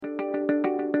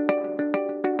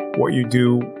what you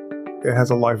do, it has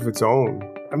a life of its own.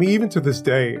 I mean, even to this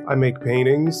day, I make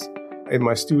paintings in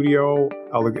my studio.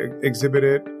 I'll exhibit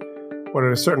it. But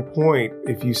at a certain point,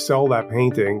 if you sell that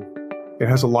painting, it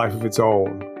has a life of its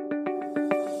own.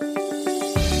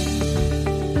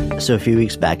 So a few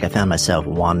weeks back, I found myself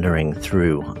wandering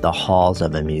through the halls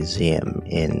of a museum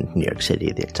in New York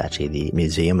City. It's actually the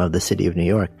Museum of the City of New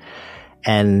York.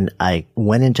 And I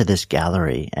went into this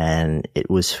gallery, and it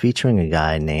was featuring a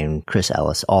guy named Chris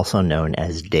Ellis, also known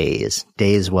as Daze.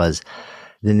 Daze was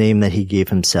the name that he gave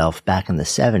himself back in the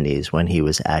 70s when he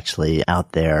was actually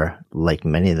out there, like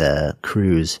many of the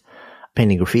crews,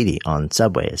 painting graffiti on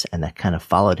subways, and that kind of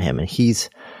followed him. And he's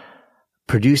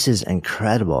produces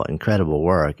incredible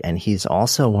work. And he's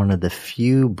also one of the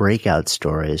few breakout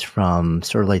stories from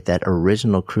sort of like that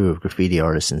original crew of graffiti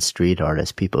artists and street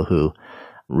artists, people who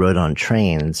rode on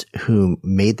trains, who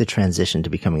made the transition to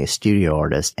becoming a studio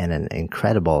artist and an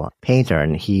incredible painter.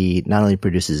 And he not only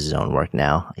produces his own work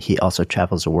now, he also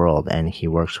travels the world, and he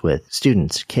works with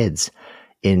students, kids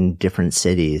in different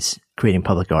cities, creating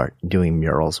public art, doing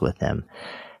murals with them.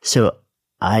 So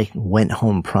I went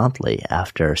home promptly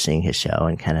after seeing his show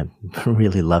and kind of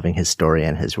really loving his story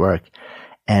and his work,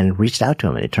 and reached out to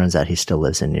him. And it turns out he still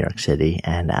lives in New York City,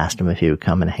 and asked him if he would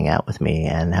come and hang out with me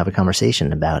and have a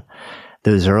conversation about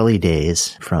those early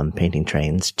days, from painting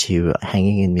trains to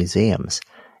hanging in museums.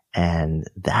 And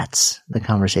that's the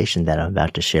conversation that I'm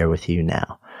about to share with you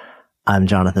now. I'm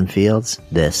Jonathan Fields.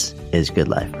 This is Good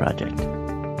Life Project.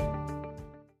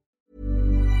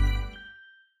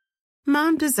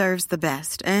 Mom deserves the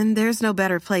best, and there's no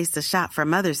better place to shop for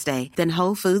Mother's Day than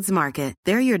Whole Foods Market.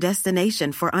 They're your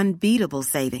destination for unbeatable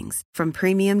savings, from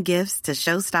premium gifts to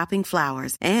show-stopping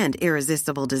flowers and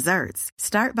irresistible desserts.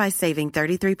 Start by saving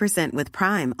 33% with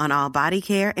Prime on all body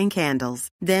care and candles.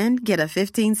 Then get a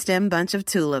 15-stem bunch of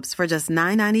tulips for just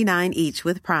 $9.99 each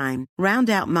with Prime. Round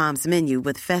out Mom's menu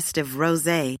with festive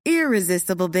rosé,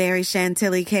 irresistible berry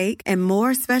chantilly cake, and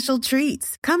more special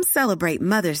treats. Come celebrate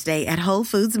Mother's Day at Whole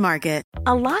Foods Market.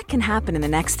 A lot can happen in the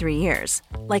next 3 years.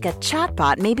 Like a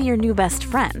chatbot may be your new best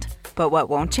friend. But what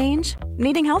won't change?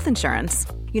 Needing health insurance.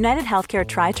 United Healthcare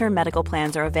Tri-Term Medical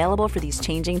Plans are available for these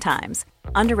changing times.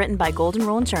 Underwritten by Golden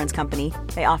Rule Insurance Company,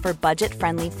 they offer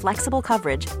budget-friendly, flexible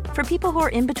coverage for people who are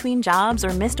in between jobs or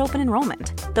missed open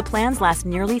enrollment. The plans last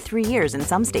nearly 3 years in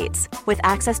some states, with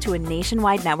access to a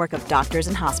nationwide network of doctors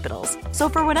and hospitals. So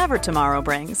for whatever tomorrow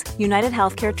brings, United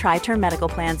Healthcare Tri-Term Medical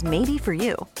Plans may be for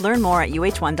you. Learn more at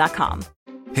uh1.com.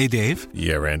 Hey, Dave.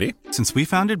 Yeah, Randy. Since we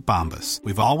founded Bombas,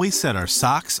 we've always said our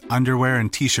socks, underwear,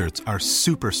 and T-shirts are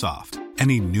super soft.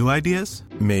 Any new ideas?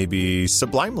 Maybe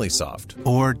sublimely soft.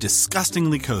 Or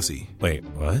disgustingly cozy. Wait,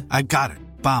 what? I got it.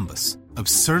 Bombas.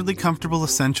 Absurdly comfortable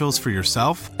essentials for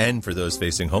yourself and for those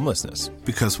facing homelessness.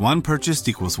 Because one purchased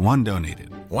equals one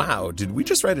donated. Wow, did we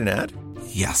just write an ad?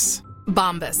 Yes.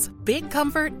 Bombas. Big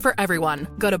comfort for everyone.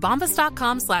 Go to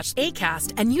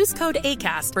bombas.com/ACAST and use code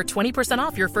ACAST for 20%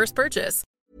 off your first purchase.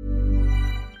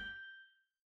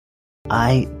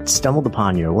 I stumbled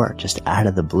upon your work just out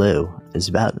of the blue. It was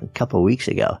about a couple of weeks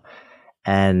ago,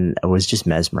 and I was just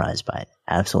mesmerized by it.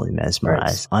 Absolutely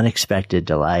mesmerized. Right. Unexpected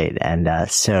delight. And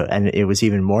it was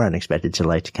even more unexpected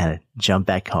delight to kind of jump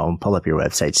back home, pull up your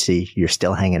website, see you're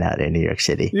still hanging out in New York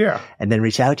City. Yeah. And then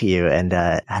reach out to you and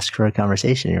ask for a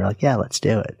conversation. You're like, yeah, let's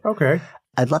do it. Okay.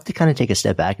 I'd love to kind of take a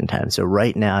step back in time. So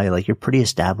right now, you're pretty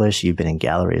established. You've been in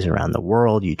galleries around the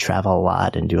world. You travel a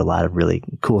lot and do a lot of really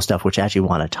cool stuff, which I actually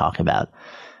want to talk about.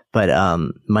 But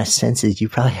my sense is you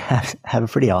probably have a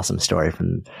pretty awesome story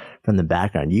from the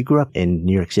background. You grew up in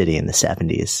New York City in the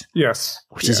 70s. Yes.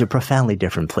 Which is a profoundly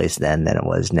different place then than it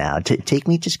was now. Take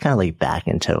me just kind of like back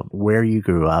into where you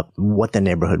grew up, what the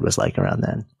neighborhood was like around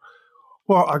then.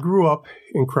 Well, I grew up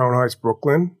in Crown Heights,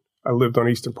 Brooklyn. I lived on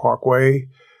Eastern Parkway.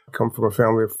 I come from a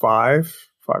family of five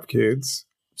kids.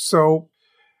 So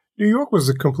New York was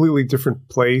a completely different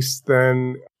place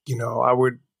than, I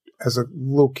would, as a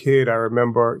little kid, I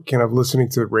remember kind of listening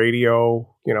to the radio.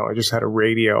 I just had a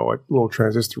radio, a little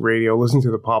transistor radio, listening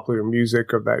to the popular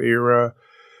music of that era,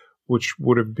 which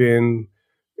would have been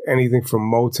anything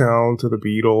from Motown to the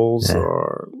Beatles.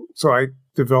 Yeah. So I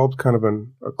developed kind of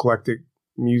an eclectic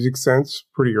music sense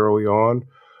pretty early on.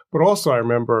 But also I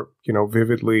remember,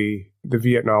 vividly the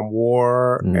Vietnam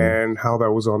War and how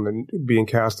that was being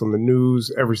cast on the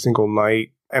news every single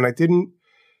night. And I didn't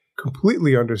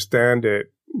completely understand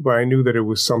it, but I knew that it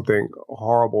was something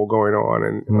horrible going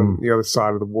on on the other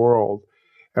side of the world.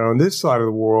 And on this side of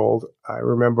the world, I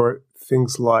remember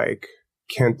things like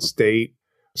Kent State,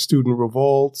 student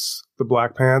revolts, the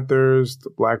Black Panthers, the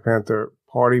Black Panther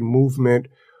Party movement,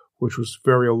 which was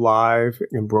very alive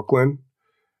in Brooklyn.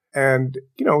 And,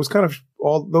 you know, it was kind of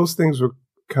all those things were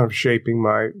kind of shaping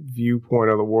my viewpoint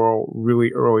of the world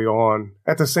really early on.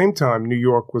 At the same time, New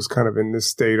York was kind of in this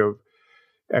state of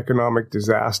economic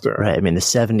disaster. Right. I mean, the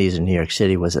 70s in New York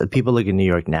City was, people look at New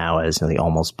York now as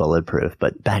almost bulletproof,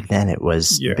 but back then it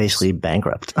was basically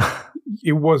bankrupt.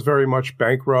 It was very much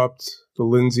bankrupt. The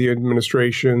Lindsay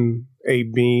administration,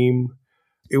 Abe Beame,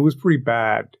 it was pretty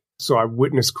bad. So I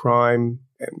witnessed crime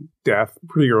and death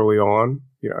pretty early on,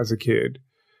 you know, as a kid.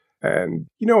 And,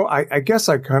 you know, I guess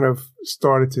I kind of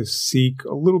started to seek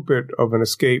a little bit of an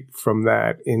escape from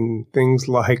that in things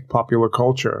like popular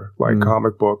culture, like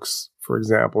comic books, for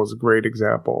example, is a great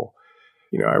example.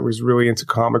 You know, I was really into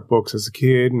comic books as a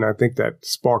kid, and I think that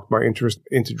sparked my interest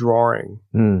into drawing,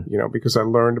 you know, because I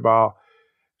learned about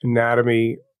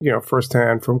anatomy, you know,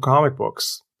 firsthand from comic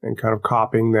books and kind of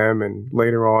copying them and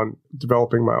later on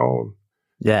developing my own.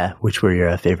 Yeah. Which were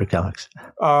your favorite comics?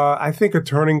 I think a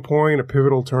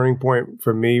pivotal turning point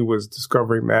for me was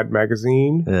discovering Mad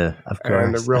Magazine. Of course.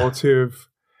 And the relative,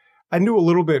 I knew a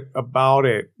little bit about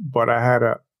it, but I had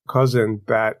a cousin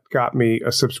that got me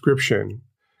a subscription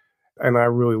and I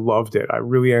really loved it. I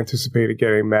really anticipated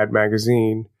getting Mad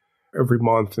Magazine every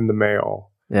month in the mail.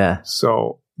 Yeah.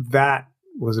 So that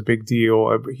was a big deal,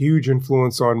 a huge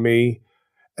influence on me,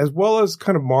 as well as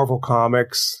kind of Marvel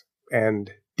Comics and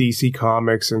DC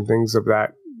Comics and things of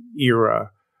that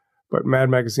era. But Mad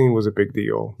Magazine was a big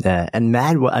deal. Yeah. And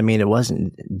Mad, I mean, it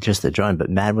wasn't just the drawing, but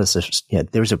Mad was,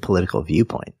 there was a political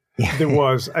viewpoint. There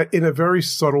was, in a very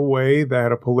subtle way, that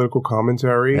had a political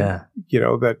commentary, you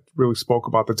know, that really spoke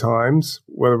about the times,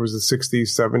 whether it was the 60s,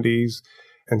 70s,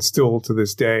 and still to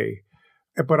this day.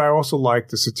 But I also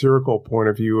liked the satirical point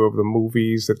of view of the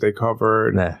movies that they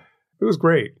covered. It was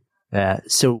great. Yeah.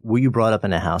 So were you brought up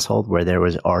in a household where there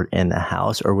was art in the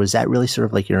house, or was that really sort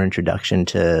of like your introduction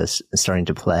to starting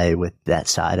to play with that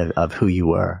side of who you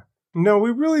were? No,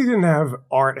 we really didn't have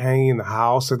art hanging in the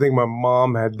house. I think my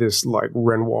mom had this like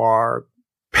Renoir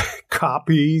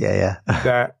copy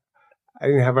that I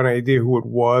didn't have an idea who it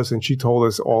was, and she told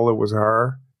us all it was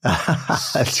her.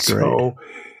 That's great. So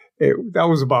that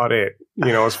was about it,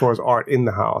 you know, as far as art in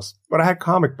the house. But I had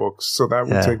comic books, so that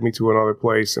would take me to another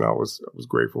place, and I was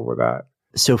grateful for that.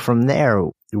 So from there,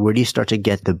 where do you start to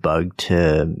get the bug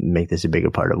to make this a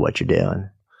bigger part of what you're doing?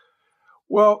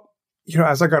 Well, you know,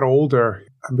 as I got older,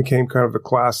 I became kind of the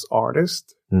class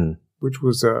artist, which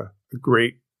was it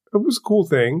was a cool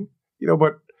thing, you know,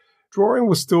 but drawing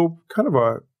was still kind of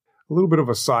a little bit of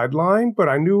a sideline, but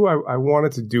I knew I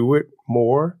wanted to do it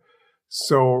more.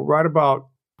 So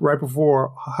right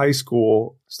before high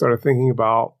school, started thinking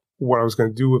about what I was going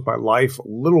to do with my life a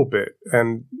little bit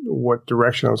and what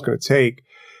direction I was going to take.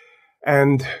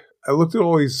 And I looked at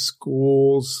all these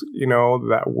schools, you know,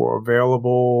 that were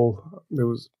available. There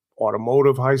was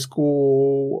automotive high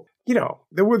school. You know,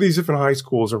 there were these different high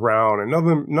schools around, and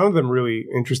none of them really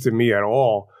interested me at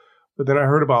all. But then I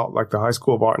heard about like the High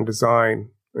School of Art and Design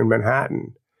in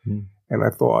Manhattan. And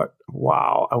I thought,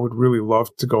 wow, I would really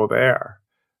love to go there.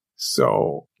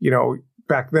 So, you know,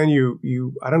 back then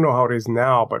I don't know how it is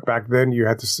now, but back then you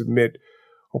had to submit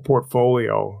a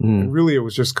portfolio. And really, it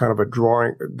was just kind of a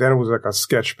drawing. Then it was like a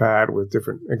sketch pad with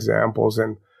different examples.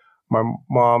 And my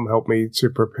mom helped me to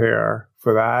prepare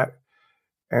for that.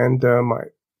 And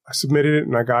I submitted it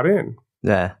and I got in.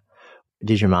 Yeah.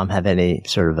 Did your mom have any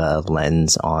sort of a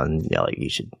lens on, you know, like you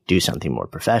should do something more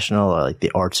professional, or like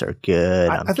the arts are good?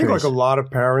 I think like a lot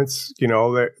of parents, you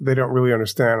know, they don't really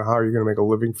understand how you're going to make a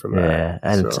living from that. Yeah.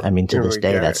 And so, I mean, to this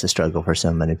day, that's the struggle for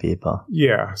so many people.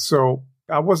 Yeah. So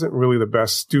I wasn't really the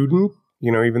best student,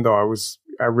 you know, even though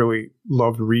I really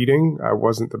loved reading. I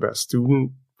wasn't the best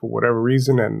student for whatever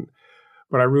reason.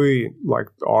 But I really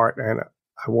liked art and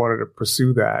I wanted to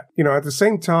pursue that. You know, at the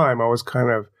same time, I was kind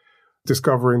of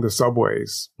discovering the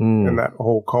subways and that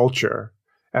whole culture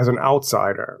as an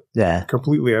outsider. Yeah.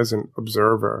 Completely as an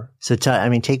observer. So,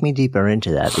 take me deeper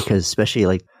into that, because especially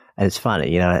like, and it's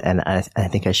funny, you know, and I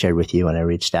think I shared with you when I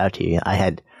reached out to you, I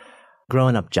had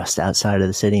grown up just outside of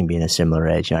the city and being a similar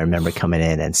age. You know, I remember coming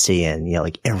in and seeing, you know,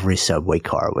 like every subway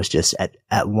car was just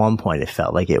at one point, it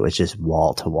felt like it was just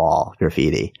wall to wall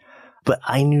graffiti. But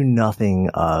I knew nothing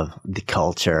of the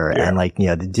culture and like, you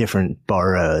know, the different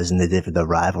boroughs and the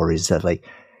rivalries and stuff. Like,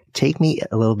 take me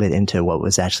a little bit into what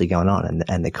was actually going on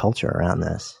and the culture around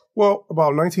this. Well,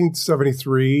 about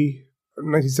 1973,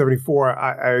 1974,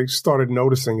 I started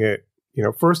noticing it, you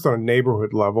know, first on a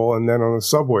neighborhood level and then on the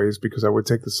subways, because I would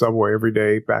take the subway every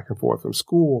day back and forth from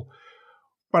school.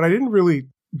 But I didn't really,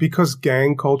 because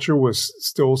gang culture was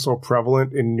still so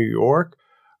prevalent in New York,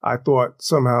 I thought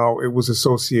somehow it was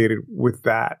associated with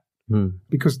that.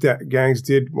 because gangs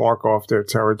did mark off their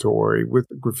territory with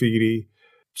graffiti.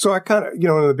 So I kind of,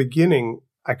 in the beginning,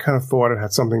 I kind of thought it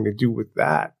had something to do with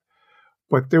that.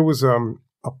 But there was a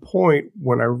point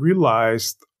when I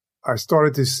realized I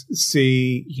started to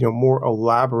see, more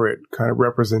elaborate kind of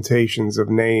representations of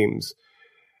names.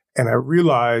 And I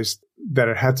realized that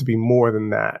it had to be more than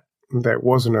that. That it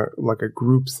wasn't like a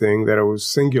group thing, that it was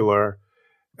singular.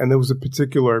 And there was a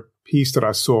particular piece that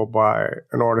I saw by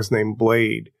an artist named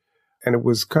Blade. And it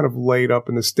was kind of laid up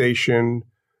in the station.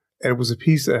 And it was a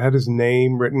piece that had his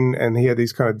name written, and he had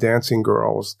these kind of dancing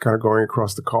girls kind of going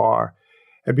across the car.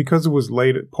 And because it was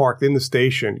parked in the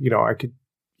station, I could,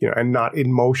 and not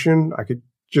in motion, I could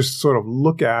just sort of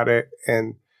look at it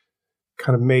and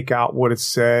kind of make out what it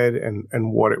said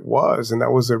and what it was. And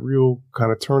that was a real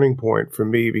kind of turning point for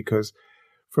me, because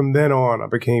from then on, I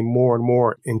became more and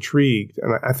more intrigued.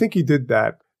 And I think he did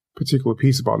that particular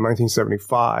piece about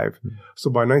 1975. So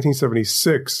by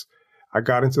 1976, I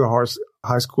got into the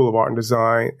High School of Art and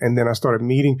Design, and then I started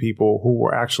meeting people who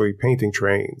were actually painting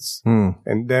trains.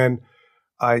 And then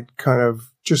I kind of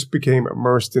just became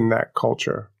immersed in that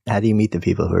culture. How do you meet the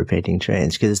people who are painting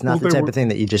trains? Because it's not the type of thing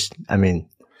that you just,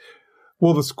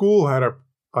 Well, the school had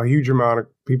a huge amount of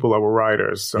people that were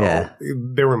writers. So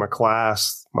they were in my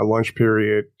class, my lunch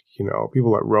period,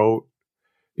 people that wrote.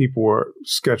 People were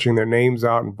sketching their names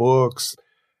out in books.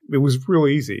 It was real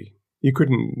easy. You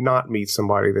couldn't not meet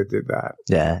somebody that did that.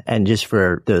 Yeah. And just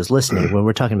for those listening, when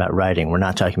we're talking about writing, we're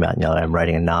not talking about, I'm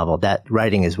writing a novel. That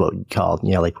writing is what we called,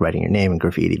 like writing your name in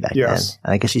graffiti back then.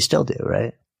 And I guess you still do,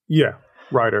 right? Yeah.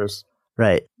 Writers.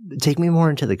 Right. Take me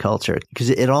more into the culture, because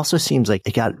it also seems like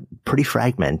it got pretty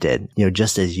fragmented.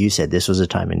 Just as you said, this was a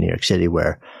time in New York City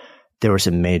where there were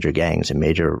some major gangs and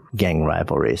major gang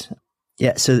rivalries.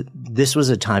 Yeah. So this was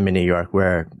a time in New York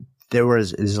where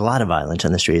there's a lot of violence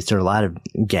on the streets. There are a lot of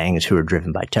gangs who were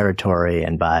driven by territory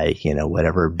and by,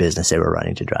 whatever business they were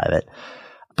running to drive it.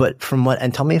 But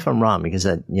and tell me if I'm wrong, because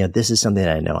this is something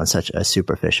that I know on such a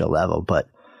superficial level, but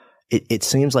it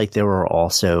seems like there were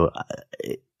also,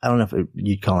 I don't know if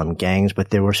you'd call them gangs, but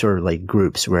there were sort of like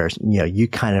groups where,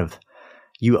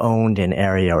 you owned an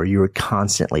area, or you were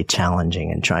constantly challenging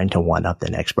and trying to one up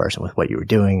the next person with what you were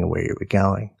doing and where you were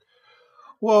going.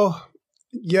 Well,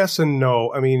 yes and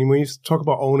no. I mean, when you talk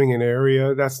about owning an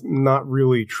area, that's not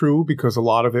really true, because a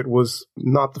lot of it was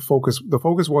not the focus. The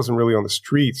focus wasn't really on the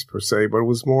streets per se, but it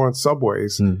was more on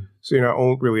subways. So you're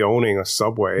not really owning a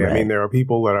subway. Right. I mean, there are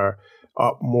people that are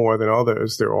up more than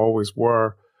others. There always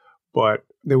were. But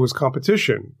there was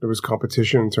competition. There was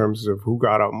competition in terms of who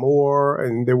got up more,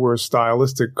 and there were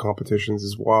stylistic competitions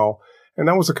as well. And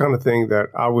that was the kind of thing that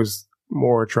I was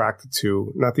more attracted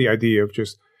to, not the idea of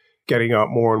just getting up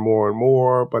more and more and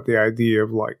more, but the idea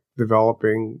of like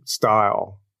developing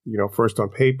style, first on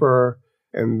paper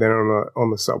and then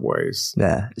on the subways.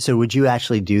 Yeah. So would you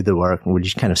actually do the work? Would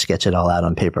you kind of sketch it all out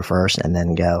on paper first and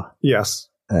then go? Yes.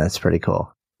 That's pretty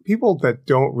cool. People that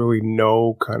don't really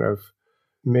know kind of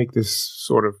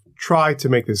try to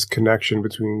make this connection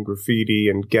between graffiti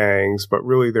and gangs, but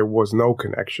really there was no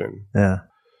connection. Yeah.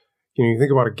 You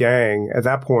think about a gang at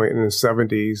that point in the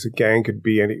 70s, a gang could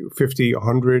be 50,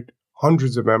 100,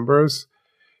 hundreds of members.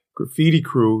 Graffiti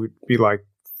crew would be like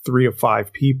 3 or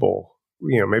 5 people,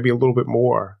 maybe a little bit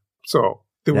more. So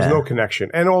there was no connection.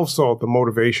 And also the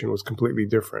motivation was completely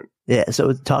different. Yeah.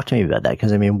 So talk to me about that.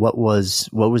 Because what was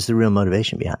the real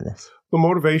motivation behind this? The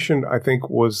motivation, I think,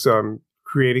 was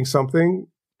creating something,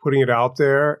 putting it out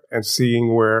there and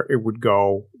seeing where it would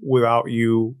go without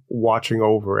you watching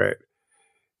over it.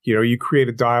 You create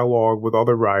a dialogue with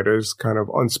other writers, kind of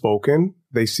unspoken.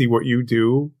 They see what you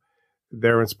do.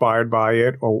 They're inspired by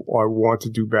it or want to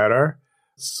do better.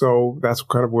 So that's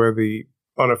kind of where the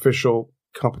unofficial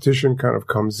competition kind of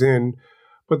comes in.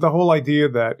 But the whole idea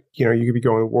that, you could be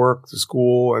going to work, to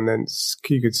school, and then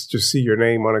you could just see your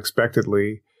name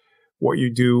unexpectedly. What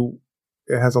you do,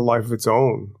 it has a life of its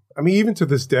own. I mean, even to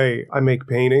this day, I make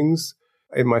paintings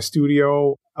in my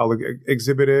studio. I'll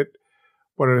exhibit it.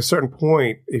 But at a certain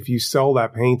point, if you sell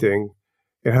that painting,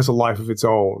 it has a life of its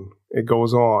own. It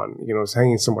goes on. It's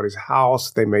hanging in somebody's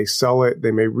house. They may sell it.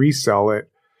 They may resell it.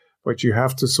 But you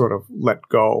have to sort of let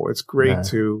go. It's great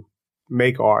to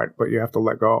make art, but you have to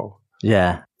let go.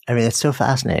 Yeah. I mean, it's so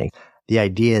fascinating. The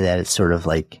idea that it's sort of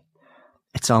like,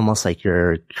 it's almost like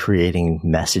you're creating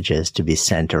messages to be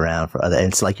sent around for other.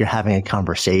 It's like you're having a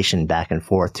conversation back and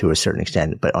forth to a certain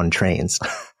extent, but on trains.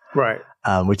 Right.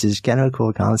 Which is kind of a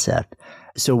cool concept.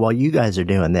 So while you guys are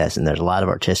doing this, and there's a lot of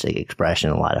artistic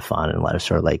expression, a lot of fun, and a lot of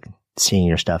sort of like seeing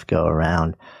your stuff go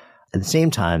around, at the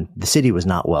same time, the city was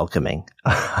not welcoming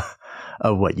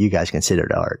of what you guys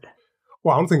considered art.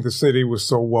 Well, I don't think the city was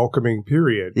so welcoming,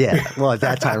 period. Yeah. Well, at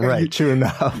that time, right. True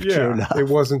enough. Yeah, True enough. it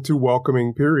wasn't too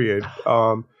welcoming, period.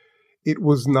 It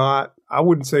was not, I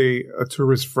wouldn't say a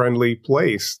tourist-friendly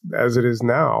place as it is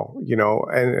now,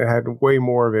 and it had way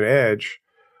more of an edge.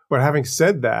 But having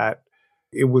said that,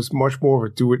 it was much more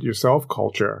of a do-it-yourself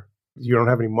culture. You don't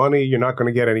have any money. You're not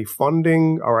going to get any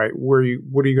funding. All right, what are you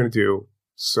going to do?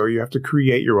 So you have to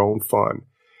create your own fun.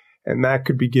 And that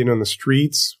could begin on the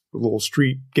streets, little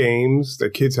street games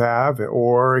that kids have,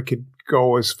 or it could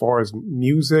go as far as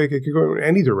music. It could go in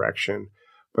any direction.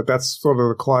 But that's sort of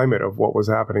the climate of what was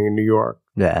happening in New York.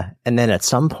 Yeah. And then at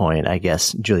some point, I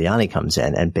guess Giuliani comes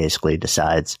in and basically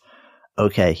decides,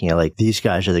 okay, these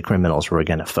guys are the criminals we're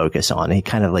going to focus on. He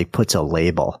kind of puts a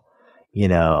label,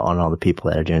 on all the people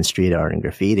that are doing street art and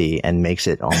graffiti and makes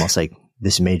it almost like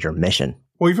this major mission.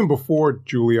 Well, even before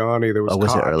Giuliani, there was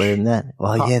was Koch. it earlier than that?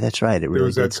 Well, yeah, that's right. It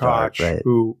really there did was start, Koch right?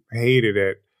 who hated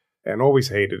it and always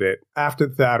hated it. After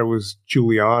that, it was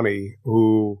Giuliani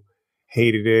who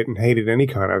hated it and hated any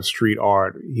kind of street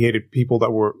art. He hated people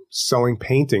that were selling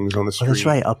paintings on the street. Oh, that's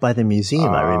right. Up by the museum,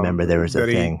 I remember there was a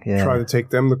thing. He tried to take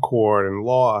them to court and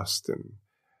lost. And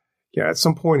yeah, at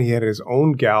some point he had his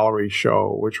own gallery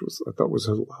show, which I thought was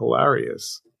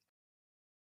hilarious.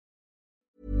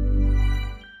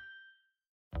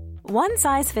 One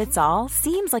size fits all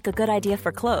seems like a good idea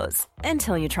for clothes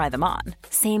until you try them on.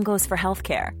 Same goes for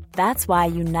healthcare. That's why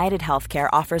United Healthcare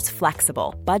offers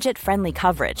flexible, budget-friendly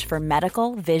coverage for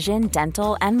medical, vision,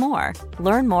 dental, and more.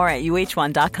 Learn more at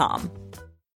uh1.com.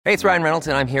 Hey, it's Ryan Reynolds,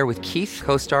 and I'm here with Keith,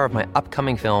 co-star of my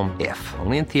upcoming film, If,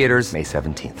 only in theaters May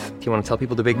 17th. Do you want to tell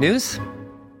people the big news?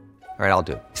 All right, I'll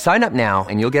do it. Sign up now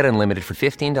and you'll get unlimited for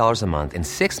 $15 a month and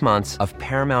 6 months of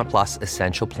Paramount Plus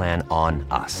Essential Plan on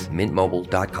us.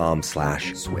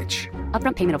 MintMobile.com/switch.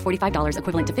 Upfront payment of $45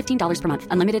 equivalent to $15 per month.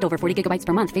 Unlimited over 40 gigabytes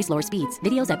per month. Face lower speeds.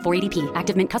 Videos at 480p.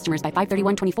 Active Mint customers by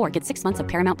 531.24 get 6 months of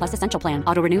Paramount Plus Essential Plan.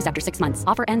 Auto renews after 6 months.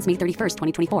 Offer ends May 31st,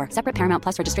 2024. Separate Paramount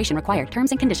Plus registration required.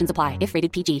 Terms and conditions apply if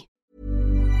rated PG.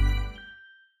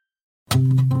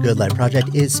 Good Life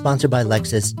Project is sponsored by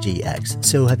Lexus GX.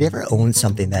 So have you ever owned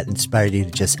something that inspired you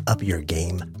to just up your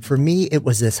game? For me, it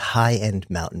was this high-end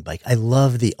mountain bike. I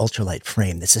love the ultralight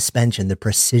frame, the suspension, the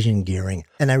precision gearing,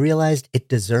 and I realized it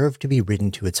deserved to be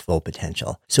ridden to its full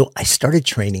potential. So I started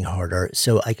training harder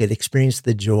so I could experience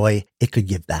the joy it could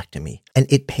give back to me. And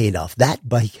it paid off. That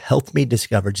bike helped me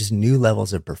discover just new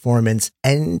levels of performance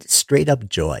and straight up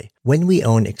joy. When we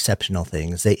own exceptional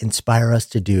things, they inspire us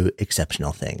to do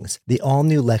exceptional things. The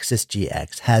all-new Lexus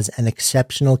GX has an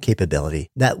exceptional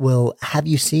capability that will have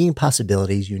you seeing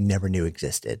possibilities you never knew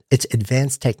existed. Its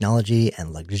advanced technology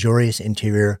and luxurious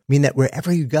interior mean that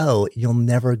wherever you go, you'll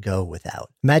never go without.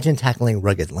 Imagine tackling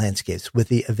rugged landscapes with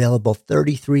the available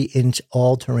 33-inch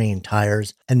all-terrain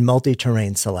tires and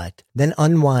multi-terrain select, then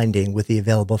unwinding with the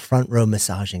available front-row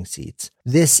massaging seats.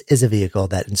 This is a vehicle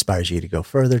that inspires you to go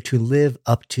further, to live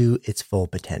up to its full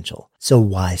potential. So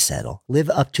why settle? Live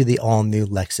up to the all-new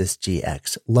Lexus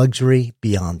GX. Luxury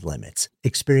beyond limits.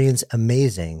 Experience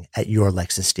amazing at your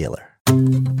Lexus dealer.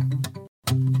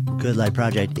 Good Life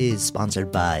Project is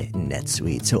sponsored by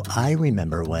NetSuite. So I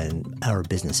remember when our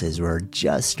businesses were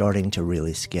just starting to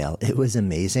really scale. It was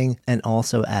amazing and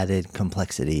also added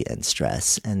complexity and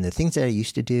stress. And the things that I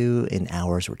used to do in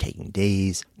hours were taking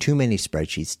days, too many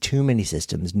spreadsheets, too many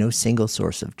systems, no single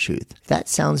source of truth. If that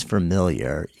sounds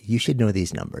familiar, you should know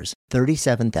these numbers.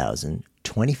 37,000,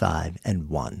 25, and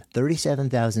 1.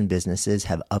 37,000 businesses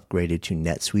have upgraded to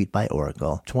NetSuite by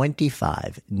Oracle.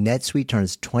 25. NetSuite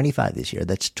turns 25 this year.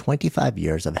 That's 25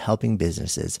 years of helping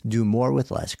businesses do more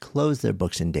with less, close their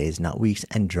books in days, not weeks,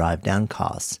 and drive down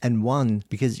costs. And 1,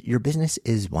 because your business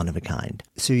is one of a kind.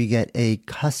 So you get a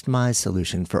customized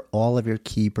solution for all of your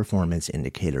key performance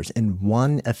indicators in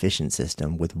one efficient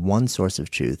system with one source of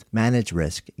truth, manage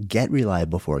risk, get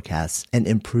reliable forecasts, and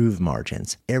improve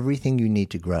margins. Everything you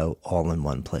need to grow all in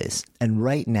one place. And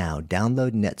right now,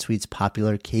 download NetSuite's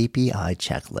popular KPI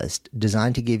checklist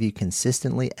designed to give you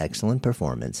consistently excellent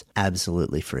performance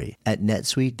absolutely free at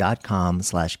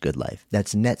netsuite.com/goodlife.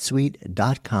 That's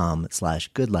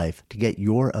netsuite.com/goodlife to get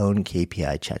your own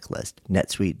KPI checklist.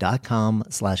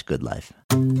 netsuite.com/goodlife.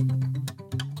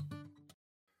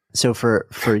 So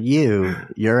for you,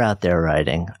 you're out there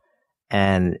writing,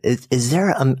 and is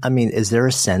there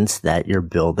a sense that you're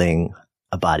building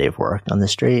a body of work on the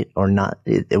street or not?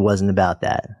 It wasn't about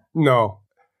that. No.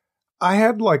 I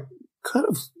had kind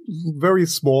of very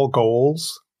small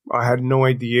goals. I had no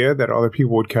idea that other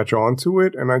people would catch on to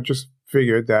it. And I just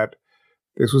figured that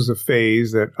this was a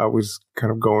phase that I was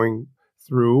kind of going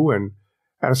through. And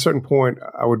at a certain point,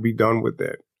 I would be done with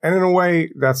it. And in a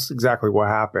way, that's exactly what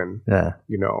happened. Yeah.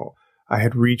 I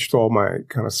had reached all my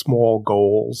kind of small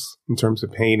goals in terms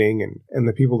of painting and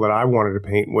the people that I wanted to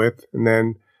paint with. And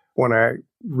then when I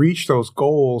reached those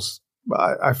goals,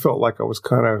 I felt like I was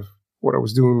kind of, what I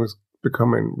was doing was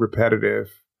becoming repetitive.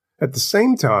 At the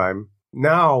same time,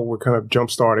 now we're kind of jump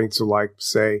starting to like,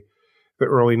 say, the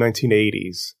early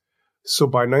 1980s. So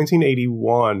by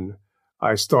 1981,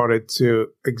 I started to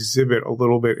exhibit a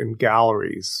little bit in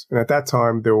galleries. And at that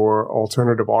time, there were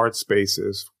alternative art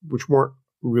spaces, which weren't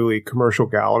really commercial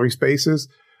gallery spaces.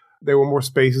 They were more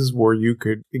spaces where you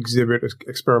could exhibit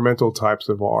experimental types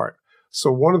of art.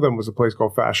 So one of them was a place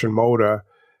called Fashion Moda,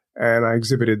 and I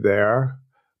exhibited there.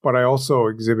 But I also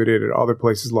exhibited at other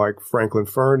places like Franklin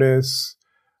Furnace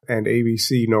and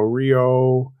ABC No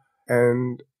Rio.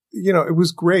 And, you know, it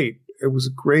was great. It was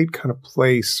a great kind of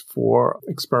place for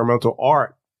experimental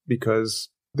art because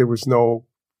there was no,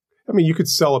 I mean, you could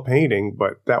sell a painting,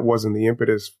 but that wasn't the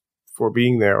impetus for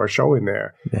being there or showing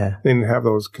there. Yeah. They didn't have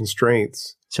those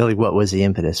constraints. So like, what was the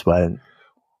impetus? What?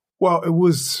 Well, it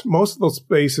was, most of those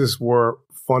spaces were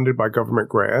funded by government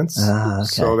grants, okay.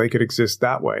 So they could exist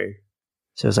that way.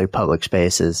 So it's like public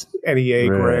spaces. NEA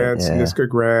grants, yeah. NISCA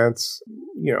grants,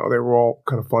 you know, they were all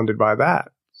kind of funded by that.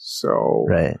 So,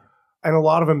 right. And a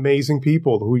lot of amazing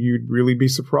people who you'd really be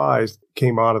surprised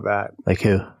came out of that. Like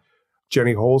who?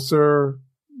 Jenny Holzer,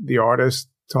 the artist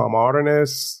Tom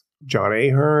Artenis, John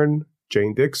Ahern,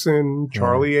 Jane Dixon,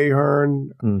 Charlie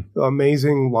Ahern.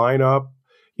 Amazing lineup.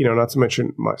 You know, not to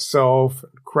mention myself,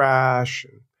 and Crash,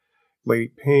 and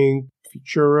Lady Pink,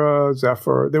 Futura,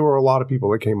 Zephyr. There were a lot of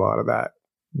people that came out of that.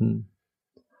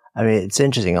 I mean, it's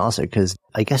interesting also because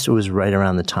I guess it was right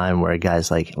around the time where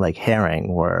guys like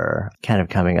Herring were kind of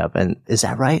coming up. And is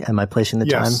that right? Am I placing the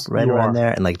time right around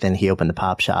there? And like then he opened the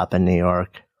pop shop in New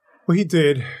York. Well, he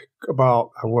did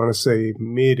about, I want to say,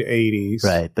 mid-'80s.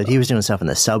 Right. But he was doing stuff in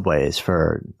the subways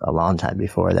for a long time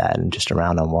before that and just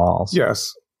around on walls.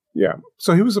 Yes. Yeah.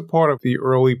 So he was a part of the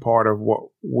early part of what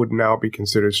would now be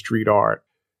considered street art.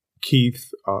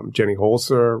 Keith, Jenny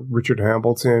Holzer, Richard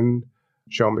Hambleton,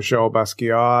 Jean-Michel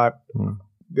Basquiat.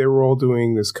 They were all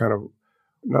doing this kind of,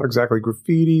 not exactly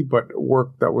graffiti, but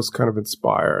work that was kind of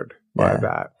inspired by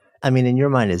that. I mean, in your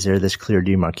mind, is there this clear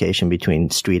demarcation between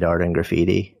street art and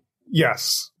graffiti?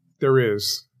 Yes, there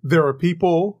is. There are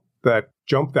people that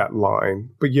jump that line,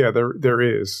 but yeah, there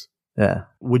is. Yeah.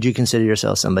 Would you consider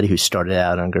yourself somebody who started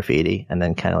out on graffiti and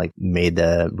then kind of like made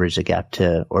the bridge the gap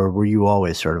to, or were you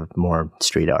always sort of more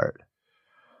street art?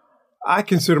 I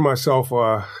consider myself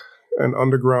an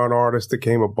underground artist that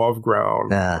came above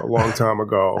ground a long time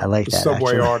ago. I like that.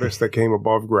 Subway actually. artist that came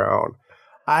above ground.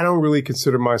 I don't really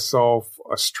consider myself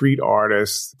a street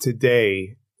artist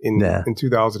today in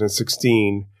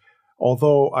 2016.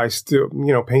 Although I still,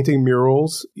 you know, painting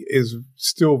murals is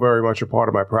still very much a part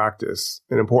of my practice,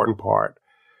 an important part.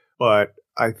 But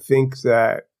I think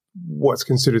that what's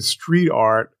considered street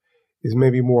art is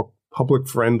maybe more public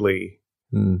friendly,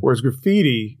 whereas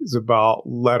graffiti is about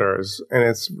letters and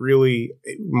it's really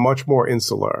much more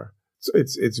insular.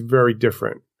 It's very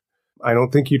different. I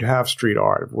don't think you'd have street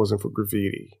art if it wasn't for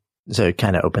graffiti. So it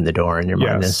kind of opened the door in your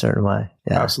mind in a certain way.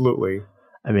 Yeah, absolutely.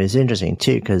 I mean, it's interesting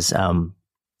too because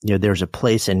you know, there's a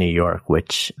place in New York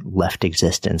which left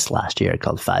existence last year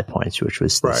called 5 Points, which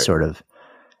was this sort of,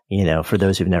 you know, for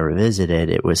those who've never visited,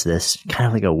 it was this kind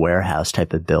of like a warehouse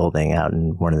type of building out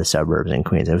in one of the suburbs in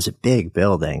Queens. It was a big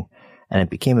building and it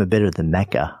became a bit of the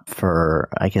mecca for,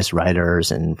 I guess,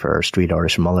 writers and for street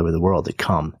artists from all over the world to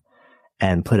come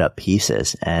and put up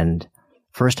pieces. And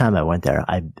first time I went there,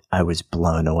 I was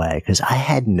blown away because I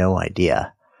had no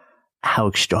idea how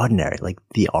extraordinary like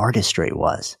the artistry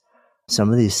was. Some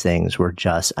of these things were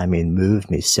just, I mean, moved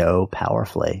me so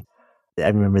powerfully. I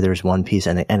remember there was one piece,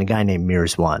 and a guy named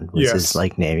Mears One was his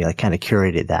like name. He like kind of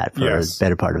curated that for a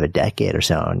better part of a decade or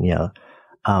so, and you know,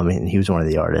 and he was one of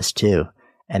the artists too.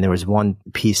 And there was one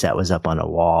piece that was up on a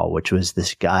wall, which was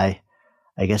this guy,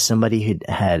 I guess somebody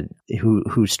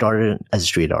who started as a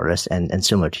street artist and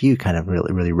similar to you, kind of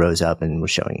really rose up and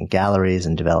was showing in galleries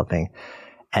and developing.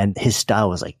 And his style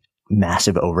was like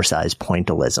massive, oversized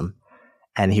pointillism.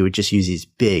 And he would just use these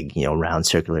big, you know, round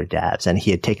circular dabs. And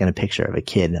he had taken a picture of a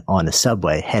kid on the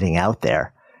subway heading out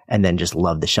there and then just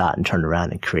loved the shot and turned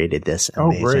around and created this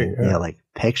amazing, you know, like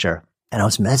picture. And I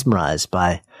was mesmerized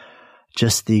by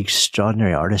just the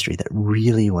extraordinary artistry that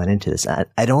really went into this.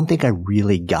 I don't think I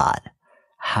really got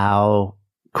how,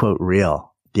 quote,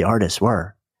 real the artists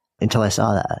were until I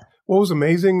saw that. What was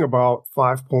amazing about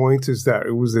 5 Points is that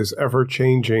it was this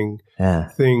ever-changing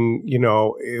thing. You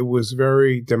know, it was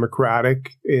very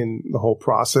democratic in the whole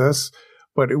process,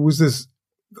 but it was this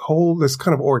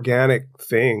kind of organic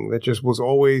thing that just was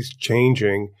always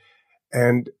changing.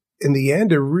 And in the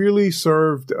end, it really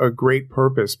served a great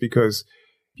purpose because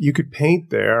you could paint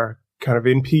there kind of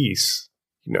in peace,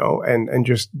 and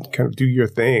just kind of do your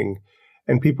thing.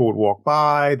 And people would walk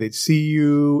by, they'd see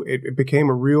you. It became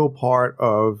a real part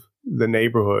of the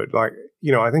neighborhood. Like,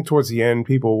 I think towards the end,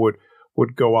 people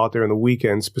would go out there on the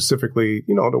weekends specifically,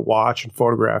 to watch and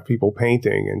photograph people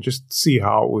painting and just see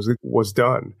how it was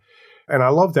done. And I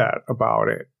love that about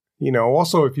it.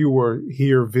 Also, if you were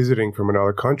here visiting from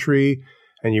another country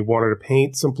and you wanted to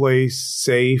paint someplace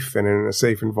safe and in a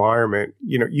safe environment,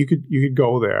 you could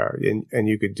go there and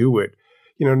you could do it.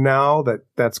 Now that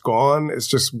that's gone, it's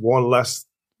just one less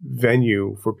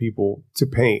venue for people to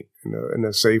paint in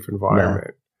a safe environment.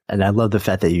 Yeah. And I love the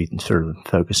fact that you sort of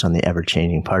focus on the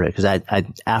ever-changing part of it. Because I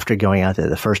after going out there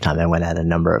the first time, I went out a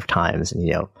number of times,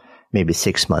 and maybe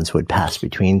 6 months would pass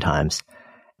between times.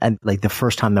 And like the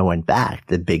first time I went back,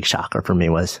 the big shocker for me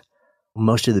was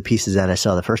most of the pieces that I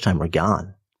saw the first time were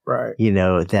gone. Right.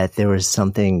 That there was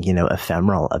something,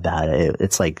 ephemeral about it.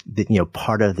 It's like,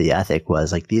 part of the ethic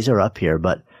was like, these are up here,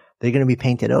 but they're going to be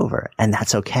painted over, and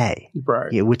that's okay.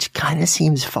 Right. Which kind of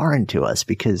seems foreign to us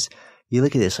because you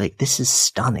look at this like, this is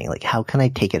stunning. Like, how can I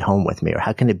take it home with me, or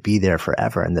how can it be there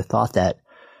forever? And the thought that,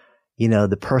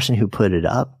 the person who put it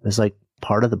up is like,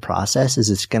 part of the process is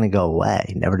it's going to go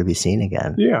away, never to be seen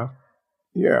again. Yeah.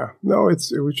 Yeah. No, it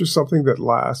was just something that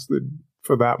lasted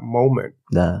for that moment.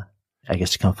 I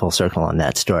guess to come full circle on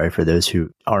that story, for those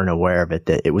who aren't aware of it,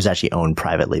 that it was actually owned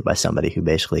privately by somebody who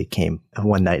basically came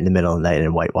one night in the middle of the night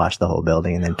and whitewashed the whole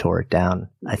building and then tore it down.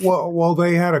 Well,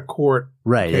 they had a court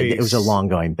right. case. It was a long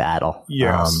going battle.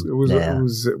 Yes,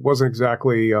 it wasn't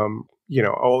exactly,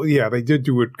 they did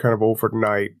do it kind of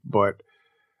overnight, but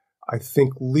I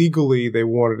think legally they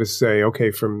wanted to say,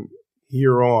 okay, from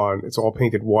here on, it's all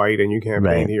painted white and you can't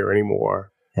paint here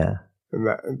anymore. Yeah. And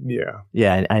that, yeah.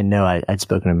 Yeah, I know I'd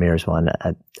spoken to Mears one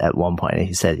at one point,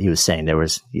 and he was saying there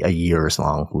was a years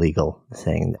long legal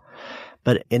thing.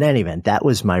 But in any event, that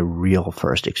was my real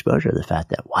first exposure to the fact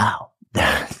that, wow,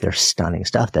 there's stunning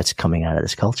stuff that's coming out of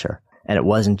this culture. And it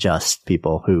wasn't just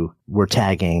people who were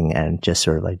tagging and just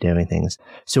sort of like doing things.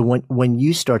 So when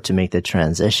you start to make the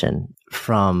transition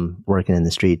from working in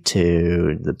the street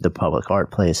to the public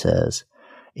art places,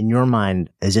 in your mind,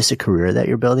 is this a career that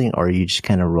you're building, or are you just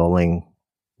kind of rolling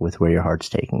with where your heart's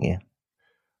taking you?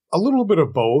 A little bit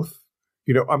of both.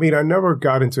 I never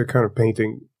got into kind of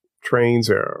painting trains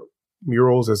or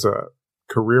murals as a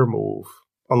career move.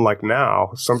 Unlike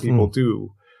now, some people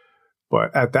do.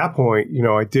 But at that point,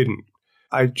 I didn't.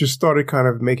 I just started kind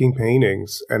of making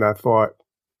paintings, and I thought,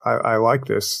 I like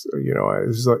this.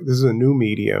 This is a new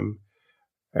medium.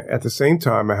 At the same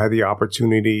time, I had the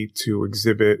opportunity to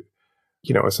exhibit,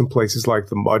 some places like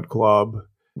the Mud Club,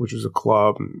 which was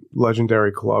a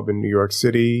legendary club in New York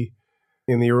City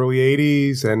in the early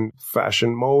 80s, and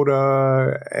Fashion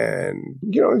Moda, and,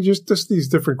 just these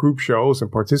different group shows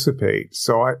and participate.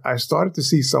 So I started to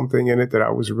see something in it that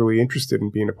I was really interested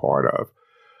in being a part of.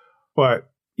 But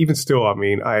even still,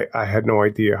 I had no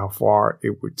idea how far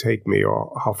it would take me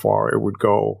or how far it would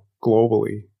go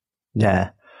globally.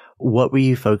 Yeah. What were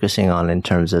you focusing on in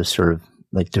terms of sort of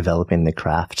like developing the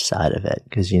craft side of it?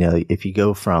 Because, if you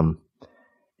go from,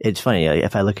 it's funny,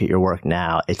 if I look at your work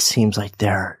now, it seems like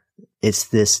it's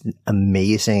this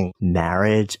amazing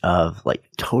marriage of like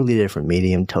totally different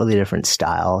medium, totally different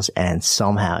styles, and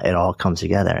somehow it all comes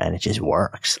together and it just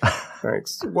works.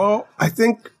 Thanks. Well, I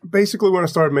think basically when I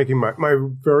started making my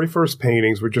very first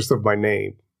paintings were just of my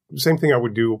name. Same thing I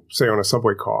would do, say, on a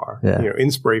subway car, in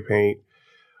spray paint,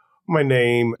 my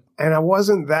name. And I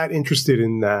wasn't that interested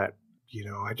in that.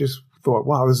 I just thought,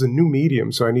 wow, this is a new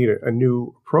medium, so I need a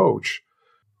new approach.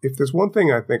 If there's one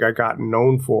thing I think I got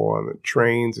known for on the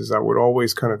trains is I would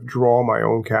always kind of draw my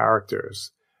own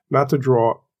characters, not to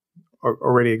draw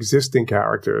already existing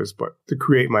characters, but to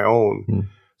create my own.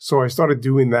 So I started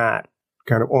doing that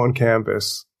kind of on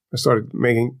canvas. I started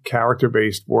making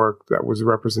character-based work that was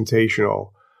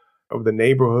representational of the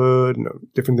neighborhood and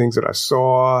different things that I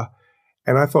saw.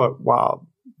 And I thought, wow,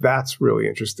 that's really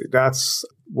interesting. That's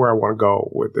where I want to go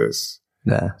with this.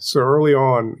 Yeah. So early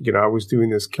on, I was doing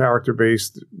this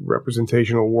character-based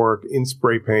representational work in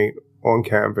spray paint on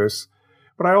canvas,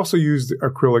 but I also used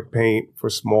acrylic paint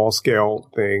for small-scale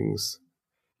things.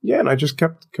 Yeah, and I just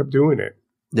kept doing it.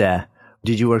 Yeah.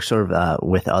 Did you work sort of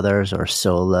with others or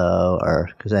solo, or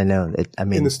because I know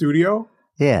in the studio?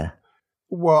 Yeah.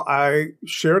 Well, I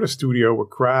shared a studio with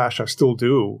Crash. I still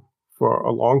do for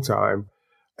a long time.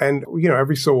 And,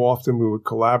 every so often we would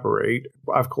collaborate.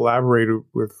 I've collaborated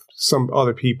with some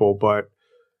other people, but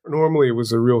normally it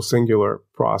was a real singular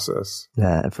process.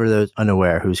 Yeah. And for those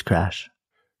unaware, who's Crash?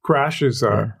 Crash is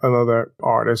another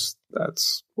artist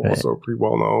that's also pretty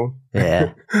well known.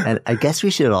 Yeah. And I guess we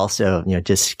should also,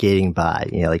 just skating by,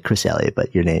 like Chris Elliott,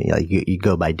 but your name, you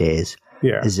go by Days.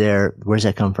 Yeah. Where's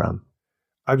that come from?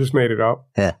 I just made it up.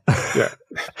 Yeah. Yeah.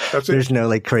 That's it. There's no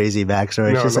like crazy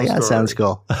backstory. It's just that sounds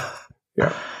cool.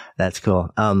 Yeah. That's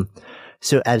cool.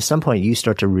 So at some point you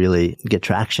start to really get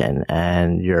traction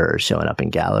and you're showing up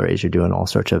in galleries. You're doing all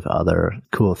sorts of other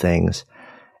cool things.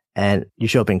 And you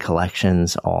show up in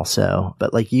collections also.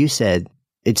 But like you said,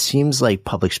 it seems like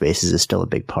public spaces is still a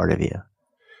big part of you.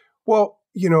 Well,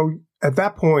 at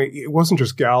that point, it wasn't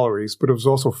just galleries, but it was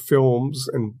also films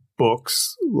and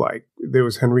books. Like there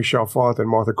was Henry Chalfant and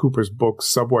Martha Cooper's book,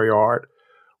 Subway Art,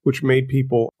 which made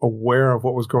people aware of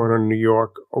what was going on in New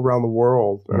York, around the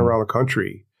world, and around the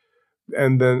country.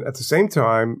 And then at the same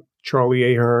time,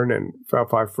 Charlie Ahern and Fab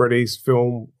Five Freddy's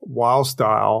film Wild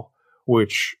Style,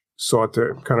 which sought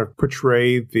to kind of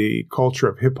portray the culture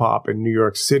of hip hop in New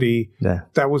York City. Yeah.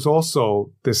 That was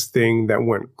also this thing that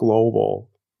went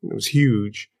global. It was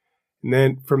huge. And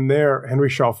then from there, Henry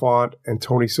Chalfant and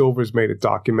Tony Silvers made a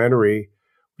documentary,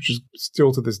 which is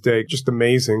still to this day just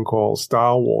amazing, called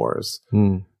Style Wars.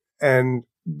 And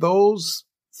those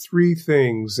three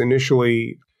things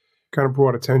initially kind of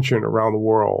brought attention around the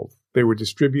world. They were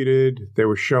distributed, they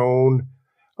were shown.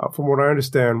 From what I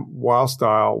understand, Wild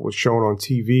Style was shown on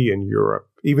TV in Europe.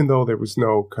 Even though there was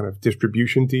no kind of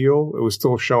distribution deal, it was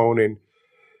still shown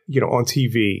on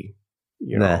TV.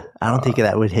 I don't think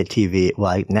that would hit TV.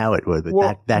 Well, now it would,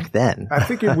 but back then. I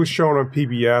think it was shown on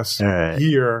PBS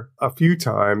here a few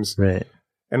times. Right.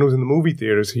 And it was in the movie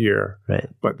theaters here. Right.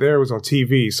 But there it was on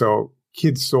TV. So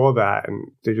kids saw that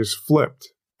and they just flipped.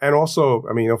 And also,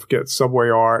 don't forget, Subway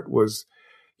Art was,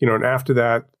 and after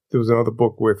that, there was another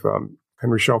book with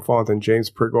Henry Chalfant and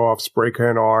James Prigoff, Spray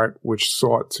Can Art, which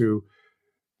sought to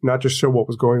not just show what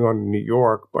was going on in New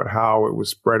York, but how it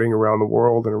was spreading around the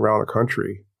world and around the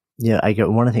country. Yeah,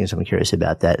 one of the things I'm curious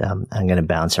about that, I'm going to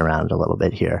bounce around a little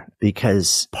bit here,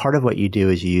 because part of what you do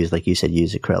is you use, like you said,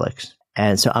 use acrylics.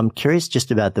 And so I'm curious just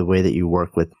about the way that you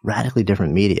work with radically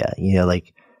different media,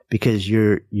 because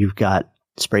you've got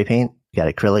spray paint, you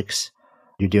got acrylics,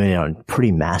 you're doing it on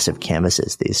pretty massive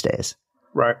canvases these days.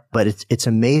 Right. But it's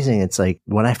amazing. It's like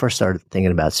when I first started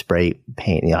thinking about spray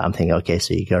paint, I'm thinking, okay,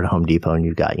 so you go to Home Depot and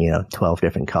you've got, 12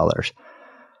 different colors.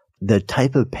 The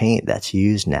type of paint that's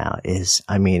used now is,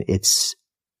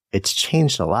 it's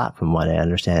changed a lot from what I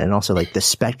understand. And also like the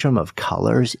spectrum of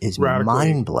colors is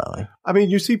mind blowing.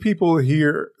 You see people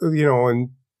here,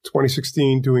 in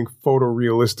 2016 doing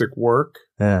photorealistic work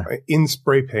in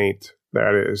spray paint,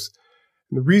 that is.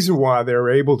 And the reason why they're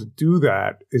able to do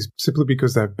that is simply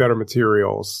because they have better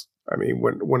materials.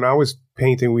 When I was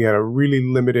painting, we had a really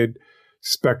limited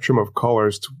spectrum of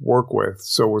colors to work with.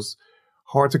 So it was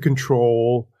hard to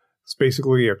control. It's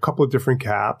basically a couple of different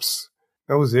caps.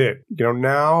 That was it.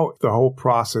 Now the whole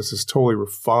process is totally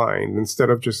refined. Instead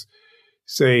of just,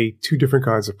 say, 2 different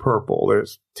kinds of purple,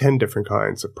 there's 10 different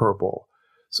kinds of purple.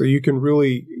 So you can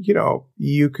really,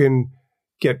 you can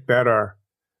get better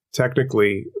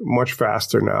technically much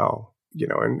faster now,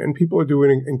 and people are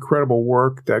doing incredible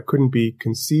work that couldn't be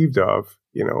conceived of,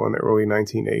 in the early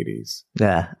 1980s.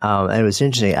 Yeah. It was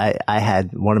interesting. I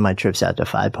had one of my trips out to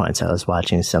Five Points. I was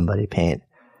watching somebody paint,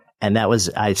 and that was,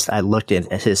 I looked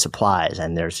at his supplies,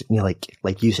 and there's,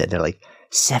 like you said, they're like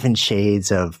 7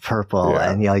 shades of purple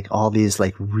and like all these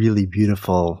like really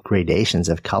beautiful gradations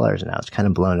of colors. And I was kind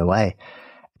of blown away,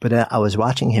 but I was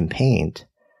watching him paint,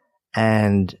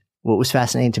 and what was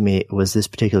fascinating to me was this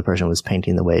particular person was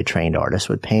painting the way a trained artist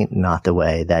would paint, not the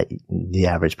way that the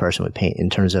average person would paint, in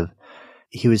terms of,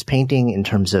 he was painting in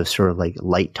terms of sort of like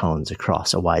light tones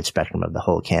across a wide spectrum of the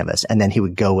whole canvas. And then he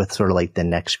would go with sort of like the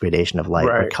next gradation of light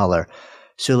or color.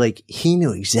 So like he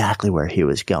knew exactly where he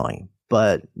was going.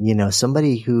 But,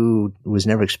 somebody who was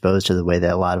never exposed to the way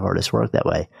that a lot of artists work that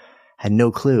way had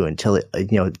no clue until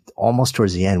almost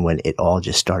towards the end when it all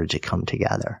just started to come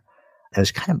together. It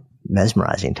was kind of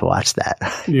mesmerizing to watch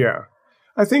that. Yeah.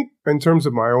 I think in terms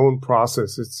of my own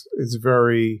process, it's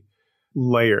very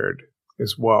layered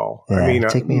as well. Yeah,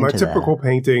 my typical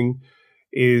painting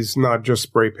is not just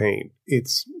spray paint.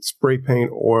 It's spray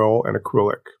paint, oil, and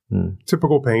acrylic.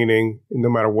 Typical painting, no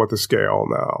matter what the scale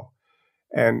now.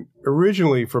 And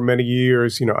originally, for many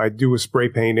years, I'd do a spray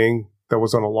painting that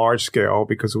was on a large scale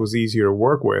because it was easier to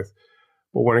work with.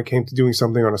 But when it came to doing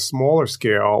something on a smaller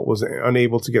scale, was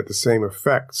unable to get the same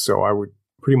effect. So I would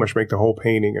pretty much make the whole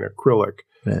painting in acrylic.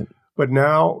 Right. But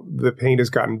now the paint has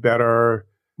gotten better.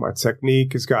 My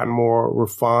technique has gotten more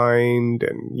refined.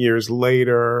 And years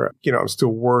later, I'm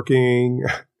still working.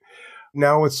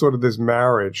 now it's sort of this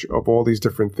marriage of all these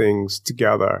different things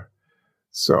together.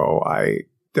 So I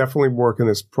definitely work in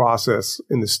this process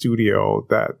in the studio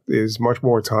that is much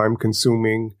more time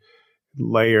consuming,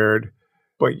 layered,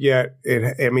 but yet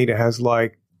it has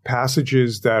like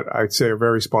passages that I'd say are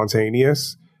very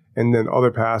spontaneous, and then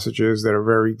other passages that are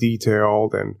very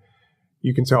detailed, and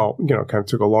you can tell, kind of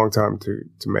took a long time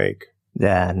to make.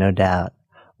 Yeah, no doubt.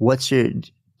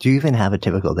 Do you even have a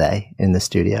typical day in the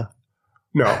studio?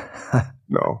 No,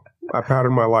 no. I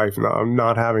pattern my life. No, I'm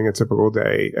not having a typical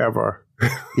day ever.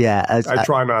 Yeah. I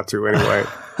try not to anyway.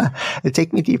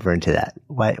 Take me deeper into that.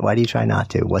 Why do you try not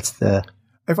to?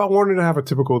 If I wanted to have a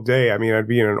typical day, I mean, I'd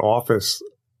be in an office,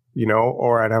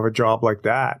 or I'd have a job like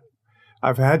that.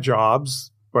 I've had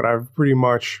jobs, but I've pretty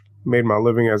much made my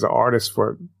living as an artist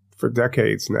for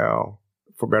decades now,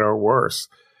 for better or worse.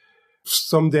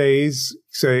 Some days,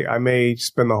 say, I may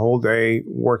spend the whole day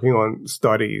working on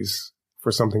studies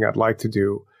for something I'd like to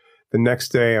do. The next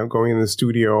day, I'm going in the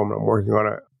studio and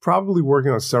I'm probably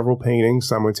working on several paintings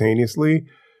simultaneously.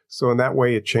 So in that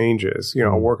way, it changes.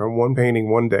 I'll work on one painting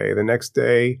one day. The next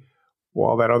day,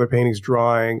 while that other painting's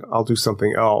drying, I'll do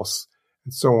something else,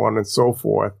 and so on and so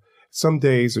forth. Some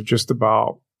days are just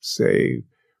about, say,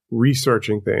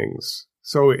 researching things.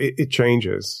 So it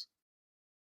changes.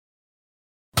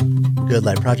 Good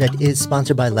Life Project is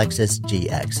sponsored by Lexus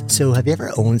GX. So have you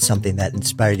ever owned something that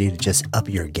inspired you to just up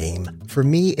your game? For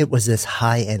me, it was this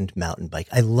high-end mountain bike.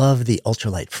 I love the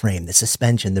ultralight frame, the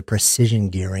suspension, the precision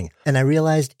gearing, and I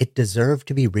realized it deserved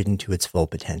to be ridden to its full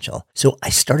potential. So I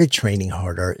started training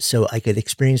harder so I could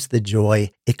experience the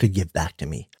joy it could give back to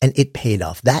me. And it paid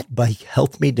off. That bike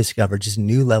helped me discover just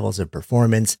new levels of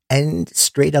performance and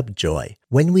straight up joy.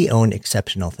 When we own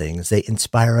exceptional things, they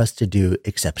inspire us to do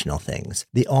exceptional things.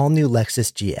 The all-new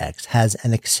Lexus GX has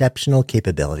an exceptional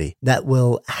capability that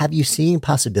will have you seeing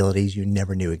possibilities you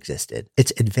never knew existed.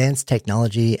 Its advanced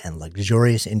technology and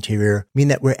luxurious interior mean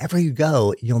that wherever you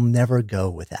go, you'll never go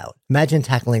without. Imagine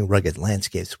tackling rugged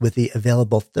landscapes with the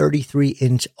available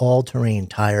 33-inch all-terrain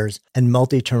tires and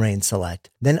multi-terrain select,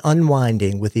 then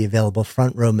unwinding with the available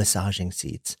front-row massaging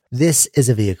seats. This is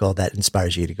a vehicle that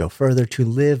inspires you to go further, to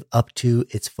live up to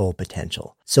its full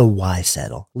potential. So why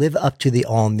settle? Live up to the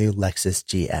all-new Lexus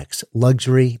GX.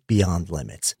 Luxury beyond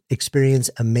limits. Experience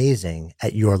amazing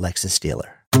at your Lexus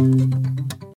dealer.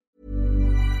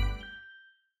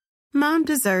 Mom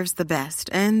deserves the best,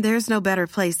 and there's no better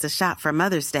place to shop for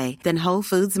Mother's Day than Whole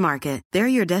Foods Market. They're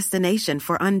your destination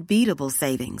for unbeatable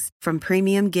savings, from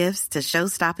premium gifts to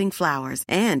show-stopping flowers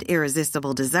and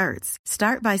irresistible desserts.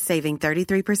 Start by saving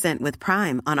 33% with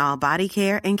Prime on all body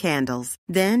care and candles.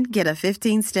 Then get a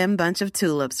 15-stem bunch of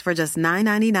tulips for just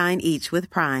 $9.99 each with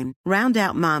Prime. Round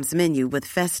out Mom's menu with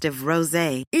festive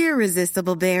rosé,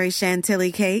 irresistible berry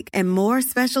chantilly cake, and more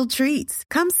special treats.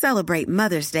 Come celebrate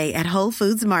Mother's Day at Whole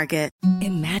Foods Market.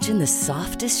 Imagine the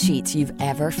softest sheets you've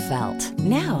ever felt.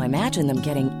 Now imagine them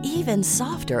getting even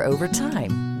softer over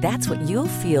time. That's what you'll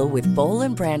feel with Boll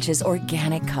 & Branch's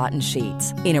organic cotton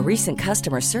sheets. In a recent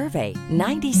customer survey,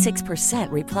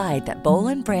 96% replied that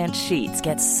Boll & Branch sheets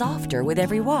get softer with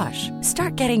every wash.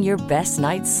 Start getting your best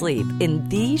night's sleep in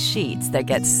these sheets that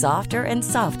get softer and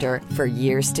softer for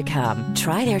years to come.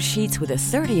 Try their sheets with a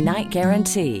 30-night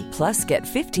guarantee. Plus, get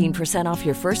 15% off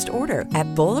your first order at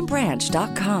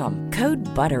bollandbranch.com. Code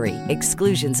BUTTERY.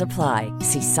 Exclusions apply.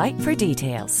 See site for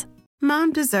details.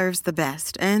 Mom deserves the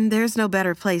best, and there's no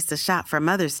better place to shop for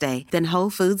Mother's Day than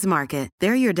Whole Foods Market.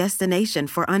 They're your destination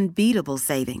for unbeatable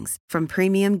savings, from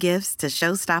premium gifts to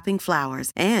show-stopping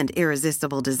flowers and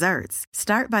irresistible desserts.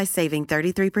 Start by saving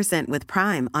 33% with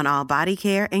Prime on all body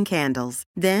care and candles.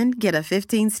 Then get a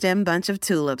 15-stem bunch of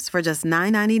tulips for just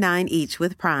 $9.99 each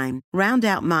with Prime. Round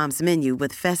out Mom's menu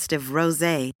with festive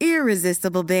rosé,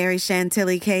 irresistible berry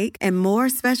chantilly cake, and more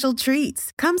special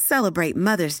treats. Come celebrate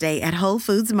Mother's Day at Whole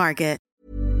Foods Market.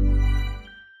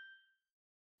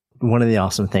 One of the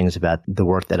awesome things about the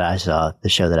work that I saw, the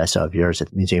show that I saw of yours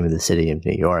at the Museum of the City of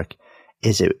New York,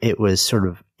 is it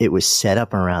was set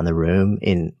up around the room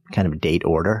in kind of date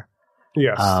order.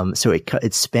 Yes. So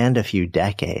it spanned a few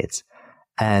decades.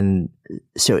 And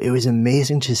so it was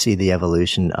amazing to see the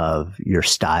evolution of your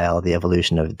style, the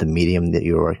evolution of the medium that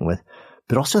you were working with,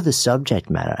 but also the subject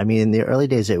matter. I mean, in the early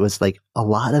days, it was like a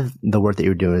lot of the work that you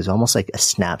were doing was almost like a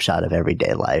snapshot of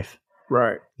everyday life.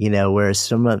 Right. Whereas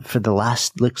for the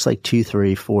last, looks like 2,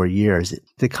 3, 4 years,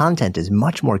 the content is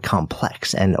much more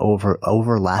complex and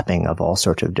overlapping of all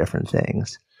sorts of different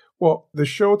things. Well, the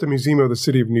show at the Museum of the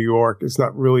City of New York is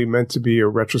not really meant to be a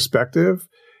retrospective.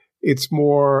 It's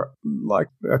more like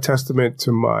a testament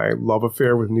to my love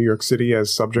affair with New York City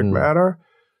as subject matter.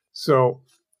 So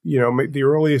the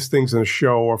earliest things in the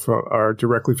show are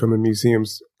directly from the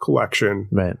museum's collection,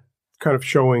 right? Kind of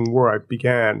showing where I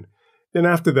began. Then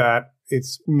after that,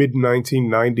 it's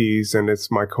mid-1990s, and it's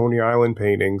my Coney Island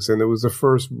paintings. And it was the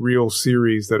first real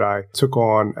series that I took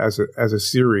on as a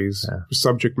series,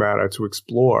 subject matter to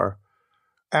explore.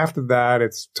 After that,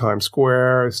 it's Times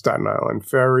Square, Staten Island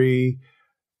Ferry.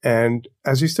 And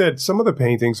as you said, some of the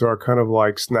paintings are kind of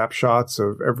like snapshots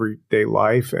of everyday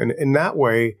life. And in that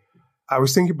way, I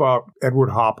was thinking about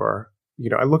Edward Hopper.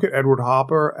 I look at Edward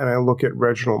Hopper and I look at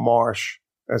Reginald Marsh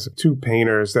as two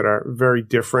painters that are very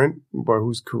different, but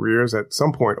whose careers at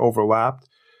some point overlapped.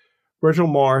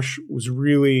 Reginald Marsh was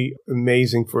really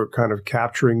amazing for kind of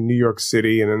capturing New York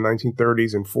City in the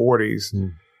 1930s and 40s.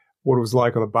 What it was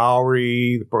like on the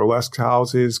Bowery, the burlesque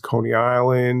houses, Coney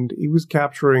Island. He was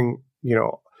capturing,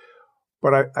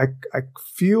 but I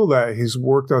feel that his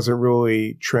work doesn't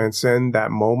really transcend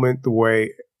that moment the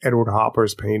way Edward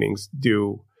Hopper's paintings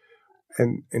do.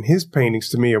 And his paintings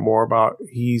to me are more about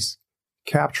he's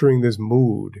capturing this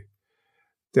mood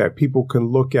that people can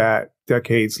look at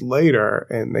decades later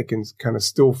and they can kind of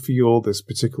still feel this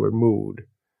particular mood.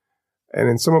 And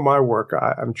in some of my work,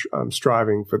 I'm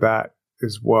striving for that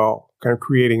as well, kind of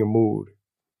creating a mood.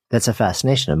 That's a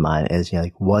fascination of mine is,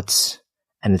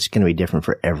 and it's going to be different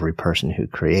for every person who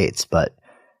creates,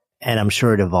 and I'm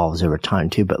sure it evolves over time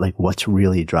too, but what's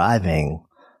really driving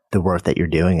the work that you're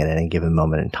doing at any given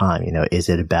moment in time? Is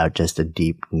it about just a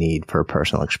deep need for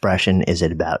personal expression? Is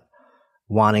it about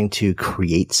wanting to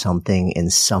create something in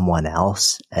someone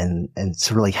else? And it's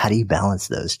really, how do you balance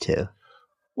those two?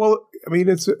 Well,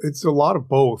 it's a lot of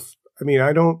both.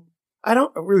 I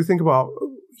don't really think about,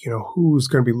 who's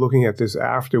going to be looking at this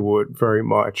afterward very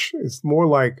much. It's more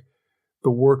like the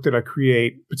work that I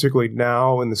create, particularly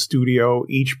now in the studio,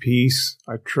 each piece,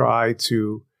 I try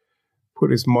to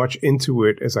put as much into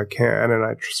it as I can, and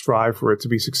I strive for it to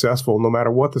be successful no matter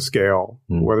what the scale,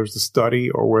 whether it's a study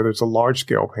or whether it's a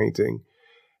large-scale painting.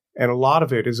 And a lot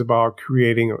of it is about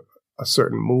creating a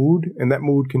certain mood, and that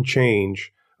mood can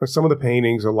change. Some of the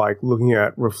paintings are like looking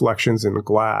at reflections in the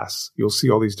glass. You'll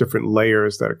see all these different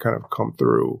layers that kind of come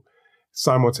through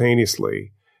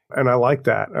simultaneously. And I like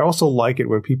that. I also like it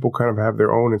when people kind of have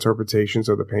their own interpretations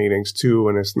of the paintings too,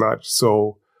 and it's not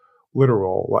so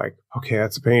literal, like, okay,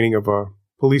 that's a painting of a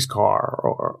police car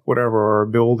or whatever, or a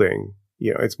building.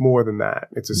 It's more than that.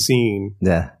 It's a scene.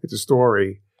 Yeah. It's a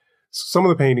story. Some of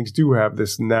the paintings do have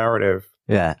this narrative.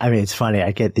 Yeah. It's funny.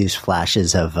 I get these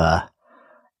flashes of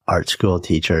art school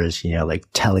teachers,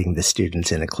 telling the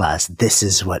students in a class, this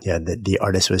is what the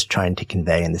artist was trying to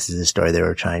convey, and this is the story they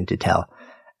were trying to tell.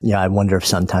 I wonder if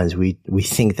sometimes we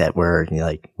think that we're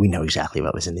we know exactly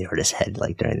what was in the artist's head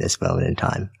during this moment in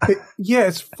time. Yeah,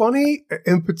 it's funny.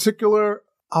 In particular,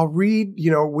 I'll read,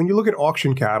 when you look at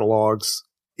auction catalogs,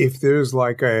 if there's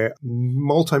a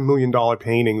multi-million-dollar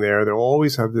painting there, they'll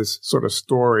always have this sort of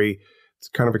story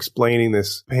kind of explaining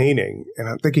this painting. And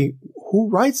I'm thinking, who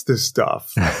writes this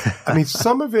stuff?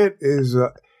 Some of it is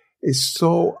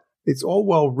so, it's all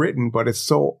well written, but it's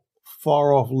so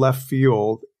far off left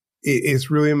field. It's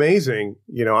really amazing.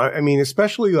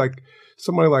 Especially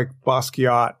somebody like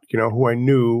Basquiat, who I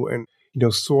knew and,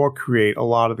 saw create a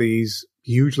lot of these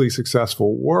hugely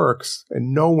successful works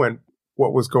and know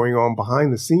what was going on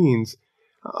behind the scenes.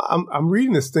 I'm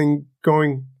reading this thing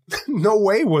going, no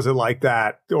way was it like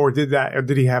that. Or did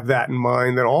he have that in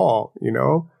mind at all?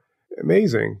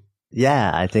 Amazing. Yeah.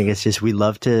 I think it's just, we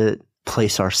love to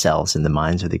place ourselves in the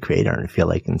minds of the creator and feel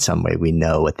like in some way we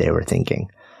know what they were thinking.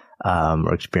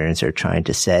 Or experience or trying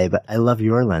to say. But I love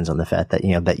your lens on the fact that,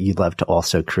 that you love to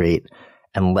also create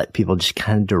and let people just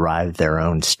kind of derive their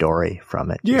own story from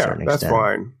it. To a certain that's extent.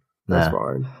 fine. That's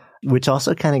fine. Which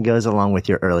also kind of goes along with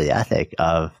your early ethic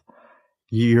of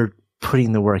you're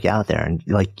putting the work out there and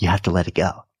you have to let it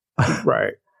go.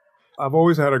 Right. I've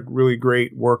always had a really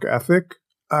great work ethic.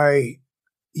 I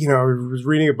was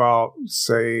reading about,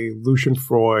 say, Lucian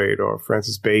Freud or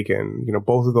Francis Bacon.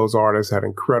 Both of those artists had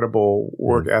incredible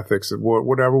work ethics.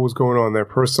 Whatever was going on in their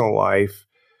personal life,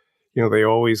 they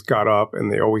always got up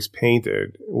and they always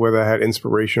painted, whether they had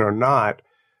inspiration or not.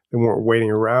 They weren't waiting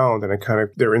around, and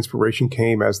their inspiration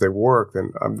came as they worked.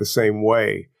 And I'm the same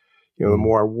way. The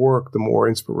more I work, the more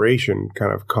inspiration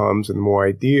kind of comes and the more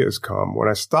ideas come. When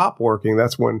I stop working,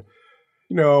 that's when,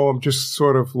 I'm just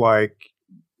sort of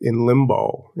in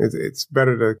limbo. It's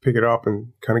better to pick it up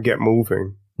and kind of get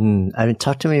moving.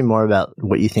 Talk to me more about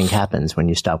what you think happens when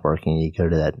you stop working and you go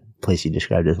to that place you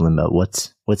described as limbo.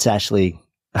 What's actually...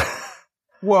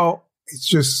 Well,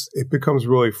 it becomes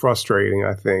really frustrating,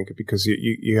 I think, because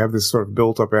you have this sort of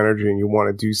built up energy and you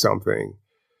want to do something.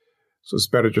 So it's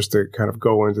better just to kind of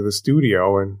go into the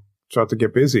studio and start to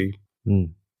get busy.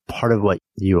 Part of what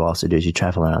you also do is you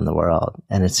travel around the world,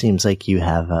 and it seems like you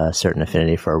have a certain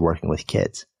affinity for working with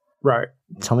kids. Right.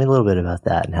 Tell me a little bit about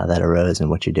that and how that arose and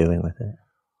what you're doing with it.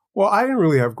 Well, I didn't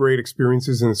really have great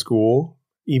experiences in school.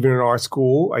 Even in art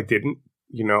school, I didn't.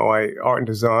 Art and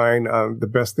design, the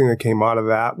best thing that came out of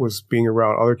that was being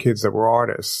around other kids that were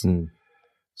artists.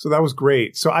 So that was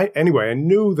great. So I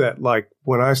knew that like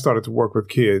when I started to work with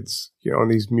kids, on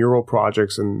these mural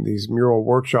projects and these mural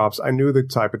workshops, I knew the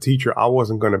type of teacher I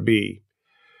wasn't going to be.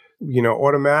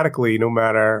 Automatically, no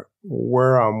matter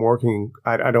where I'm working,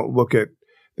 I don't look at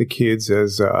the kids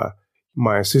as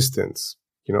my assistants.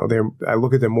 I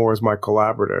look at them more as my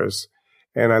collaborators.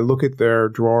 And I look at their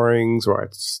drawings, or I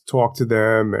talk to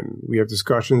them, and we have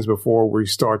discussions before we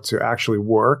start to actually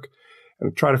work,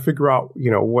 and try to figure out,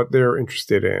 what they're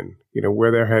interested in,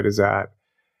 where their head is at.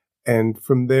 And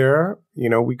from there,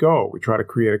 we try to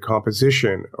create a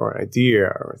composition or an idea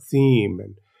or a theme.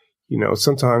 And,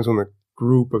 sometimes when the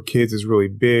group of kids is really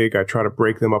big, I try to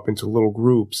break them up into little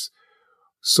groups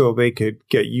so they could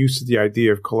get used to the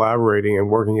idea of collaborating and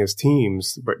working as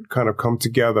teams, but kind of come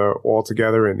together all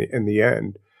together in the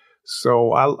end.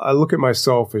 So I look at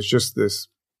myself as just this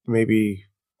maybe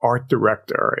art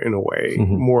director in a way,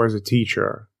 more as a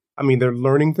teacher. I mean, they're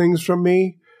learning things from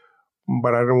me,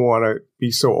 but I don't want to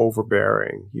be so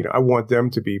overbearing. I want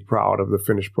them to be proud of the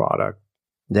finished product.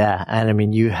 Yeah. And I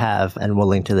mean, you have, and we'll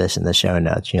link to this in the show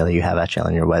notes, you have actually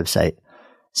on your website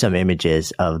some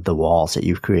images of the walls that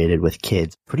you've created with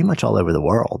kids pretty much all over the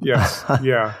world. Yes.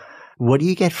 Yeah. What do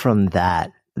you get from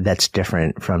that that's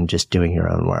different from just doing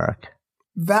your own work?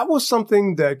 That was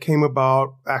something that came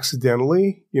about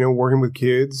accidentally, working with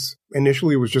kids.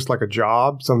 Initially, it was just like a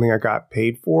job, something I got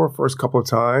paid for first couple of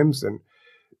times, and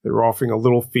they were offering a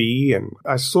little fee. And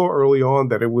I saw early on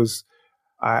that it was,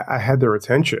 I had their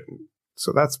attention.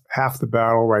 So that's half the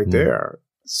battle right there.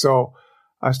 So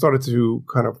I started to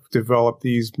kind of develop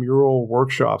these mural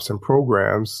workshops and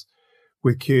programs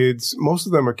with kids. Most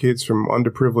of them are kids from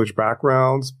underprivileged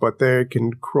backgrounds, but they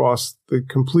can cross the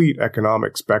complete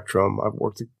economic spectrum. I've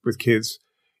worked with kids,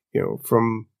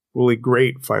 from really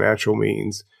great financial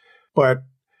means. But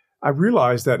I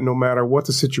realized that no matter what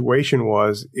the situation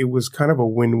was, it was kind of a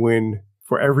win-win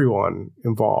for everyone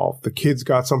involved. The kids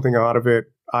got something out of it.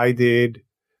 I did.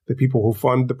 The people who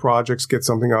fund the projects get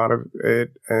something out of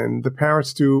it, and the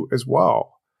parents do as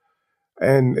well.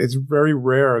 And it's very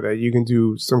rare that you can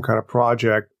do some kind of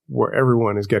project where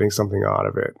everyone is getting something out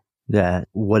of it. Yeah.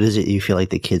 What is it you feel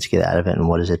like the kids get out of it, and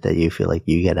what is it that you feel like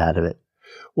you get out of it?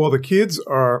 Well, the kids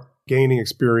are gaining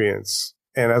experience.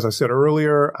 And as I said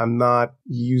earlier, I'm not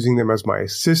using them as my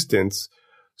assistants.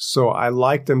 So I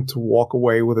like them to walk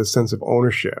away with a sense of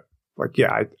ownership. Like,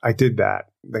 yeah, I did that.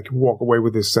 They can walk away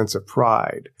with this sense of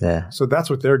pride. Yeah. So that's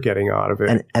what they're getting out of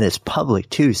it. And it's public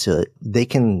too, so they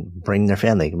can bring their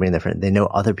family, they can bring their friend. They know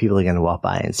other people are going to walk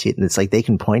by and see it. And it's like they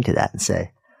can point to that and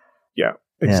say. Yeah,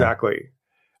 exactly.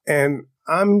 Yeah. And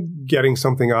I'm getting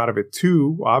something out of it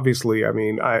too, obviously. I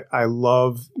mean, I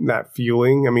love that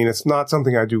feeling. I mean, it's not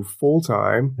something I do full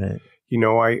time.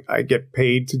 Right. I get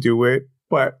paid to do it.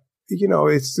 But,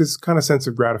 it's this kind of sense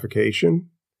of gratification.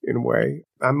 In a way,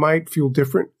 I might feel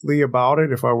differently about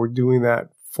it if I were doing that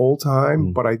full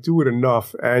time, but I do it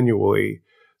enough annually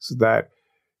so that,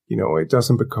 it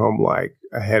doesn't become like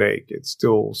a headache. It's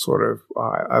still sort of,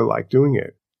 I like doing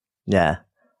it. Yeah.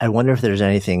 I wonder if there's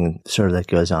anything sort of that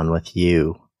goes on with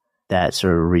you that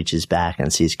sort of reaches back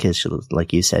and sees kids,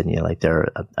 like you said, like there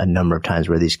are a number of times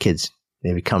where these kids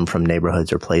maybe come from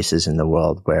neighborhoods or places in the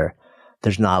world where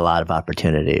there's not a lot of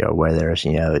opportunity, or where there's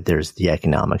the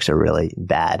economics are really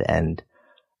bad, and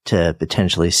to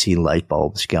potentially see light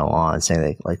bulbs go on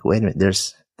saying like, wait a minute,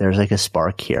 there's like a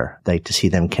spark here, like to see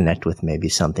them connect with maybe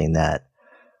something that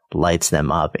lights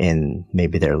them up in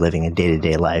maybe they're living a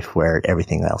day-to-day life where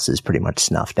everything else is pretty much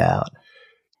snuffed out.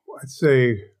 I'd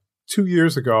say 2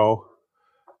 years ago,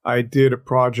 I did a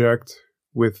project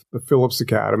with the Phillips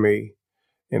Academy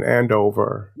in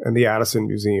Andover and the Addison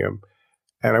Museum.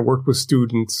 And I worked with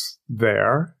students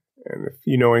there. And if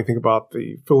you know anything about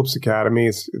the Phillips Academy,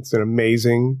 it's an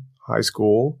amazing high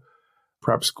school,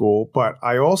 prep school. But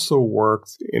I also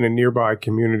worked in a nearby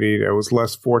community that was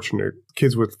less fortunate,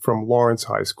 kids from Lawrence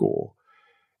High School.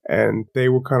 And they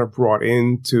were kind of brought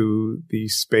into the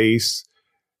space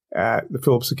at the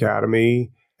Phillips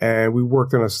Academy. And we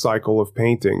worked on a cycle of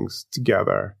paintings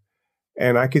together.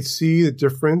 And I could see the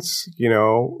difference, in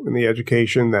the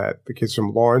education that the kids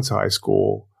from Lawrence High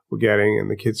School were getting and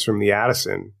the kids from the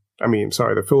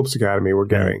Phillips Academy were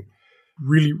getting.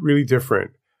 Really, really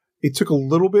different. It took a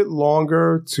little bit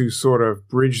longer to sort of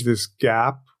bridge this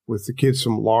gap with the kids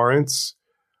from Lawrence,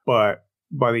 but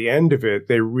by the end of it,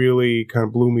 they really kind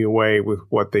of blew me away with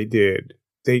what they did.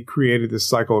 They created this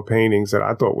cycle of paintings that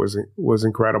I thought was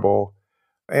incredible.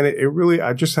 And it really,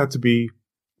 I just had to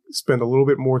spend a little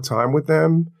bit more time with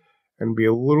them and be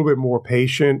a little bit more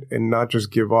patient and not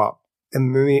just give up.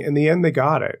 And then in the end, they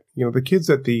got it. You know, the kids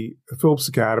at the Phillips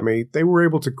Academy, they were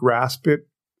able to grasp it,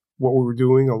 what we were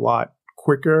doing, a lot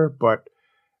quicker, but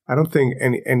I don't think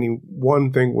any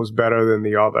one thing was better than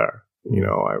the other. You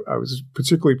know, I was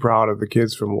particularly proud of the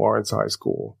kids from Lawrence High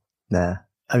School. Nah.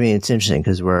 I mean, it's interesting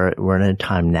because we're in a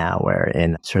time now where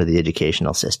in sort of the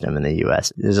educational system in the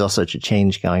U.S., there's all such a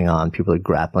change going on. People are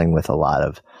grappling with a lot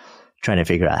of trying to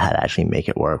figure out how to actually make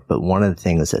it work. But one of the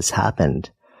things that's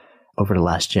happened over the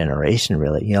last generation,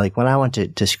 really, you know, like when I went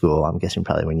to school, I'm guessing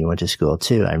probably when you went to school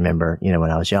too, I remember, you know,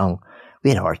 when I was young, we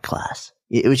had art class.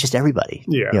 It was just everybody,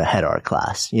 you know, had art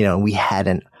class, you know, and we had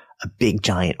a big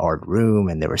giant art room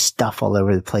and there was stuff all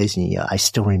over the place. And, you know, I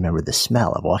still remember the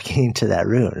smell of walking into that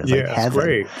room. It was like heaven,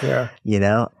 great. Yeah. You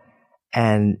know,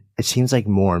 and it seems like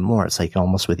more and more, it's like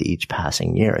almost with each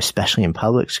passing year, especially in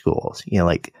public schools, you know,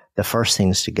 like one of the first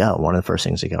things to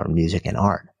go are music and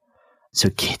art. So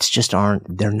kids just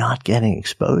they're not getting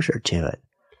exposure to it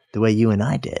the way you and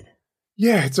I did.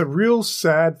 Yeah. It's a real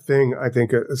sad thing. I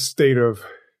think a state of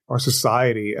our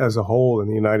society as a whole in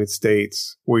the United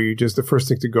States, where the first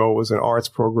thing to go was an arts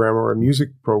program or a music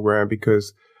program,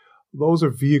 because those are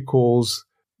vehicles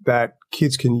that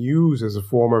kids can use as a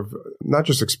form of not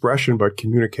just expression, but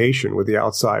communication with the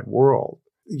outside world.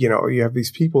 You know, you have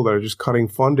these people that are just cutting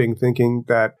funding thinking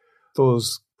that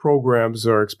those programs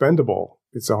are expendable.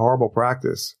 It's a horrible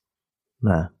practice.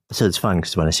 So it's fun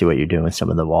because when I see what you're doing with some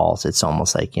of the walls, it's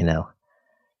almost like, you know,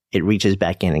 it reaches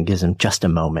back in and gives them just a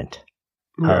moment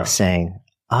of saying,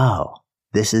 oh,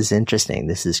 this is interesting.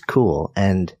 This is cool.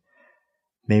 And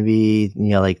maybe, you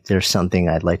know, like there's something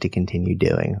I'd like to continue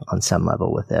doing on some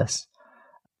level with this.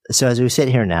 So as we sit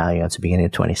here now, you know, it's the beginning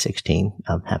of 2016.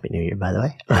 Happy New Year, by the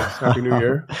way. Happy New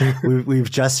Year.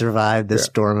 We've just survived the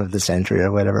storm of the century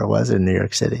or whatever it was in New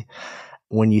York City.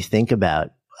 When you think about,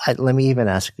 let me even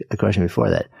ask a question before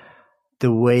that.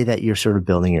 The way that you're sort of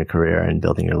building your career and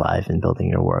building your life and building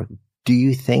your work, do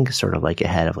you think sort of like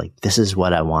ahead of like, this is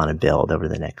what I want to build over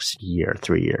the next year,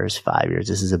 3 years, 5 years?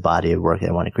 This is a body of work that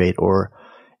I want to create. Or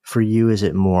for you, is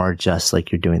it more just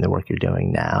like you're doing the work you're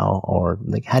doing now? Or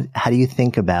like, how do you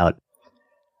think about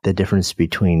the difference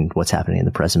between what's happening in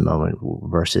the present moment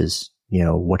versus, you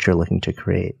know, what you're looking to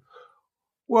create?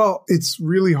 Well, it's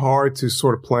really hard to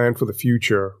sort of plan for the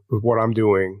future with what I'm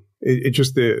doing. It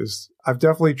just is. I've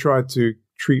definitely tried to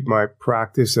treat my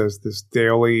practice as this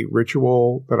daily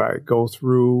ritual that I go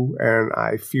through. And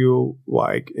I feel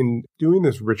like in doing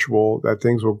this ritual that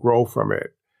things will grow from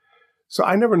it. So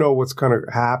I never know what's going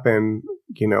to happen,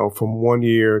 you know, from one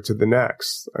year to the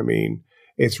next. I mean,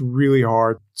 it's really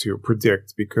hard to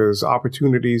predict because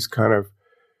opportunities kind of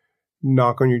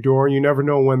knock on your door and you never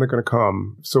know when they're going to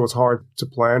come. So it's hard to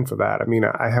plan for that. I mean,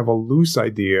 I have a loose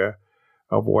idea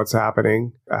of what's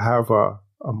happening. I have a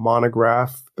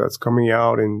monograph that's coming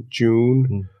out in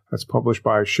June that's published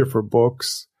by Schiffer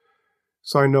Books.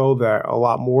 So I know that a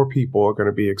lot more people are going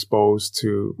to be exposed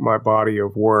to my body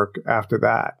of work after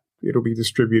that. It'll be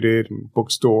distributed in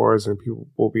bookstores and people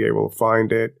will be able to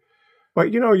find it.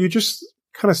 But, you know, you just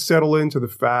kind of settle into the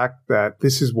fact that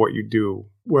this is what you do,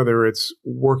 whether it's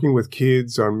working with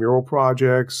kids on mural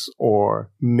projects or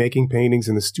making paintings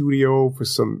in the studio for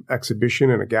some exhibition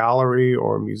in a gallery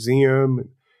or a museum,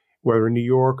 whether in New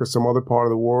York or some other part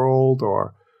of the world,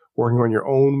 or working on your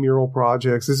own mural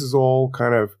projects. This is all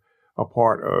kind of a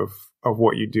part of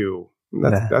what you do.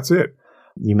 That's it.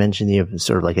 You mentioned you have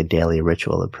sort of like a daily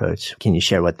ritual approach. Can you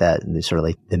share what sort of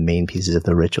like the main pieces of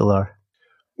the ritual are?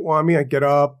 Well, I mean, I get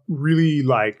up, really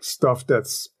like stuff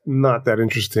that's not that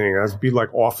interesting. I'd be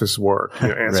like office work, you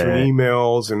know, answering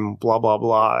emails and blah, blah,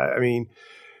 blah. I mean,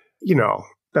 you know,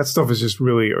 that stuff is just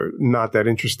really not that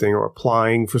interesting, or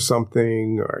applying for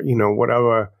something or, you know,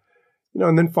 whatever. You know,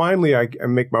 and then finally I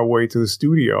make my way to the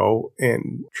studio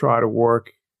and try to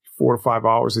work 4 to 5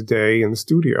 hours a day in the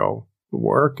studio,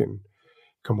 work and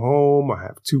come home. I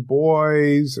have 2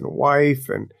 boys and a wife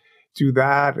and do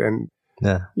that. And,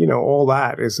 you know, all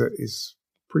that is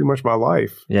pretty much my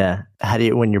life. Yeah. How do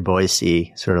you, when your boys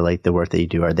see sort of like the work that you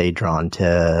do, are they drawn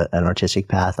to an artistic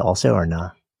path also or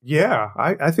not? Yeah,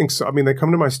 I think so. I mean, they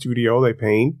come to my studio, they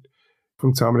paint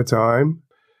from time to time.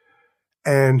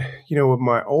 And, you know, with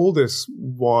my oldest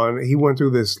one, he went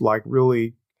through this like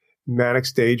really manic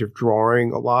stage of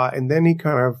drawing a lot. And then he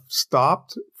kind of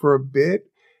stopped for a bit.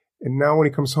 And now when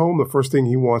he comes home, the first thing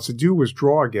he wants to do is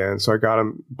draw again. So I got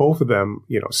him, both of them,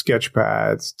 sketch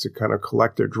pads to kind of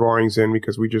collect their drawings in,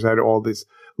 because we just had all these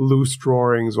loose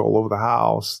drawings all over the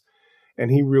house.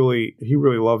 And he really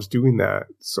loves doing that.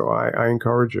 So I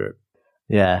encourage it.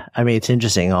 Yeah. I mean, it's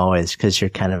interesting always, because you're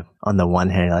kind of on the one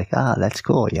hand, you're like, that's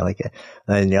cool. You like it.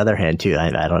 And on the other hand too, I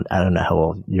don't know how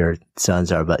old your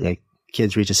sons are, but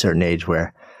kids reach a certain age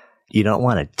where you don't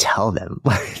want to tell them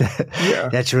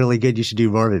that's really good. You should do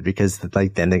more of it, because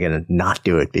then they're going to not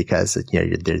do it because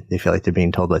they feel like they're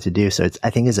being told what to do. So I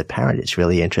think as a parent, it's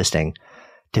really interesting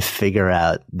to figure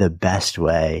out the best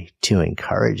way to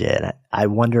encourage it. I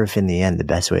wonder if in the end, the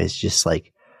best way is just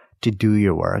to do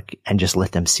your work and just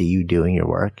let them see you doing your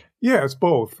work. Yeah, it's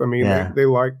both. I mean, they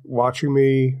like watching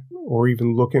me or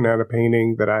even looking at a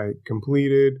painting that I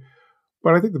completed.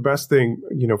 But I think the best thing,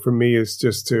 for me is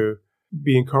just to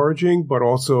be encouraging, but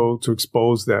also to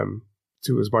expose them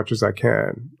to as much as I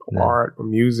can. Art or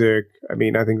music. I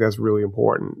mean, I think that's really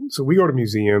important. So we go to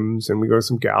museums and we go to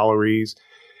some galleries,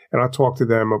 and I talk to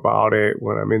them about it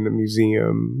when I'm in the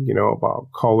museum, about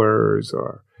colors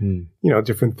or,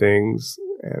 different things.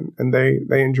 And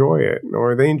they enjoy it,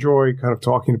 or they enjoy kind of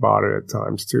talking about it at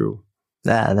times too.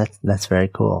 Yeah, that's very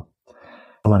cool.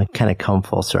 I want to kind of come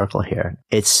full circle here.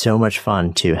 It's so much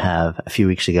fun to have, a few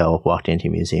weeks ago, walked into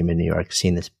a museum in New York,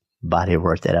 seen this body of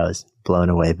work that I was blown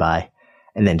away by,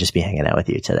 and then just be hanging out with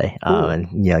you today.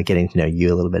 And, getting to know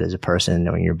you a little bit as a person,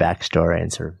 knowing your backstory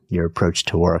and sort of your approach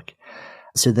to work.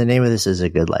 So the name of this is A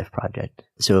Good Life Project.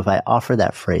 So if I offer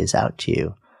that phrase out to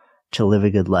you, to live a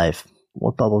good life,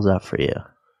 what bubbles up for you?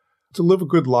 To live a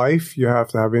good life, you have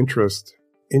to have interest.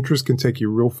 Interest can take you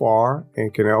real far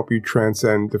and can help you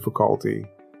transcend difficulty.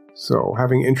 So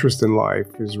having interest in life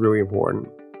is really important.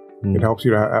 It helps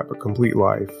you to have a complete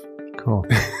life. Cool.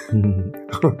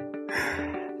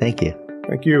 Thank you.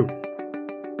 Thank you.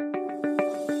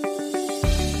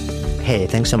 Hey,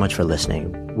 thanks so much for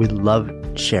listening. We love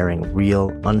sharing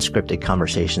real, unscripted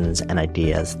conversations and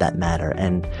ideas that matter.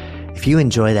 And if you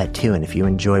enjoy that too, and if you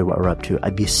enjoy what we're up to,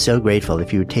 I'd be so grateful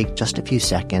if you would take just a few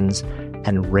seconds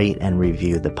and rate and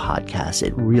review the podcast.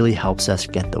 It really helps us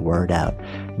get the word out.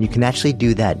 You can actually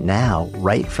do that now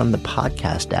right from the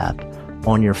podcast app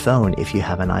on your phone. If you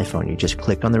have an iPhone, you just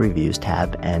click on the reviews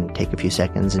tab and take a few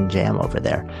seconds and jam over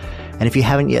there. And if you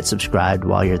haven't yet subscribed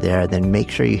while you're there, then make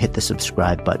sure you hit the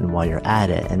subscribe button while you're at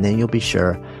it. And then you'll be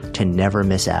sure to never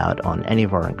miss out on any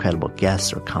of our incredible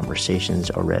guests or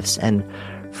conversations or riffs. And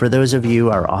for those of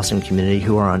you, our awesome community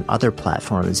who are on other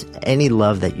platforms, any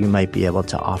love that you might be able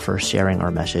to offer sharing our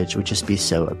message would just be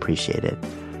so appreciated.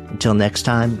 Until next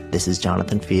time, this is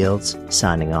Jonathan Fields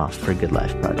signing off for Good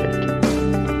Life Project.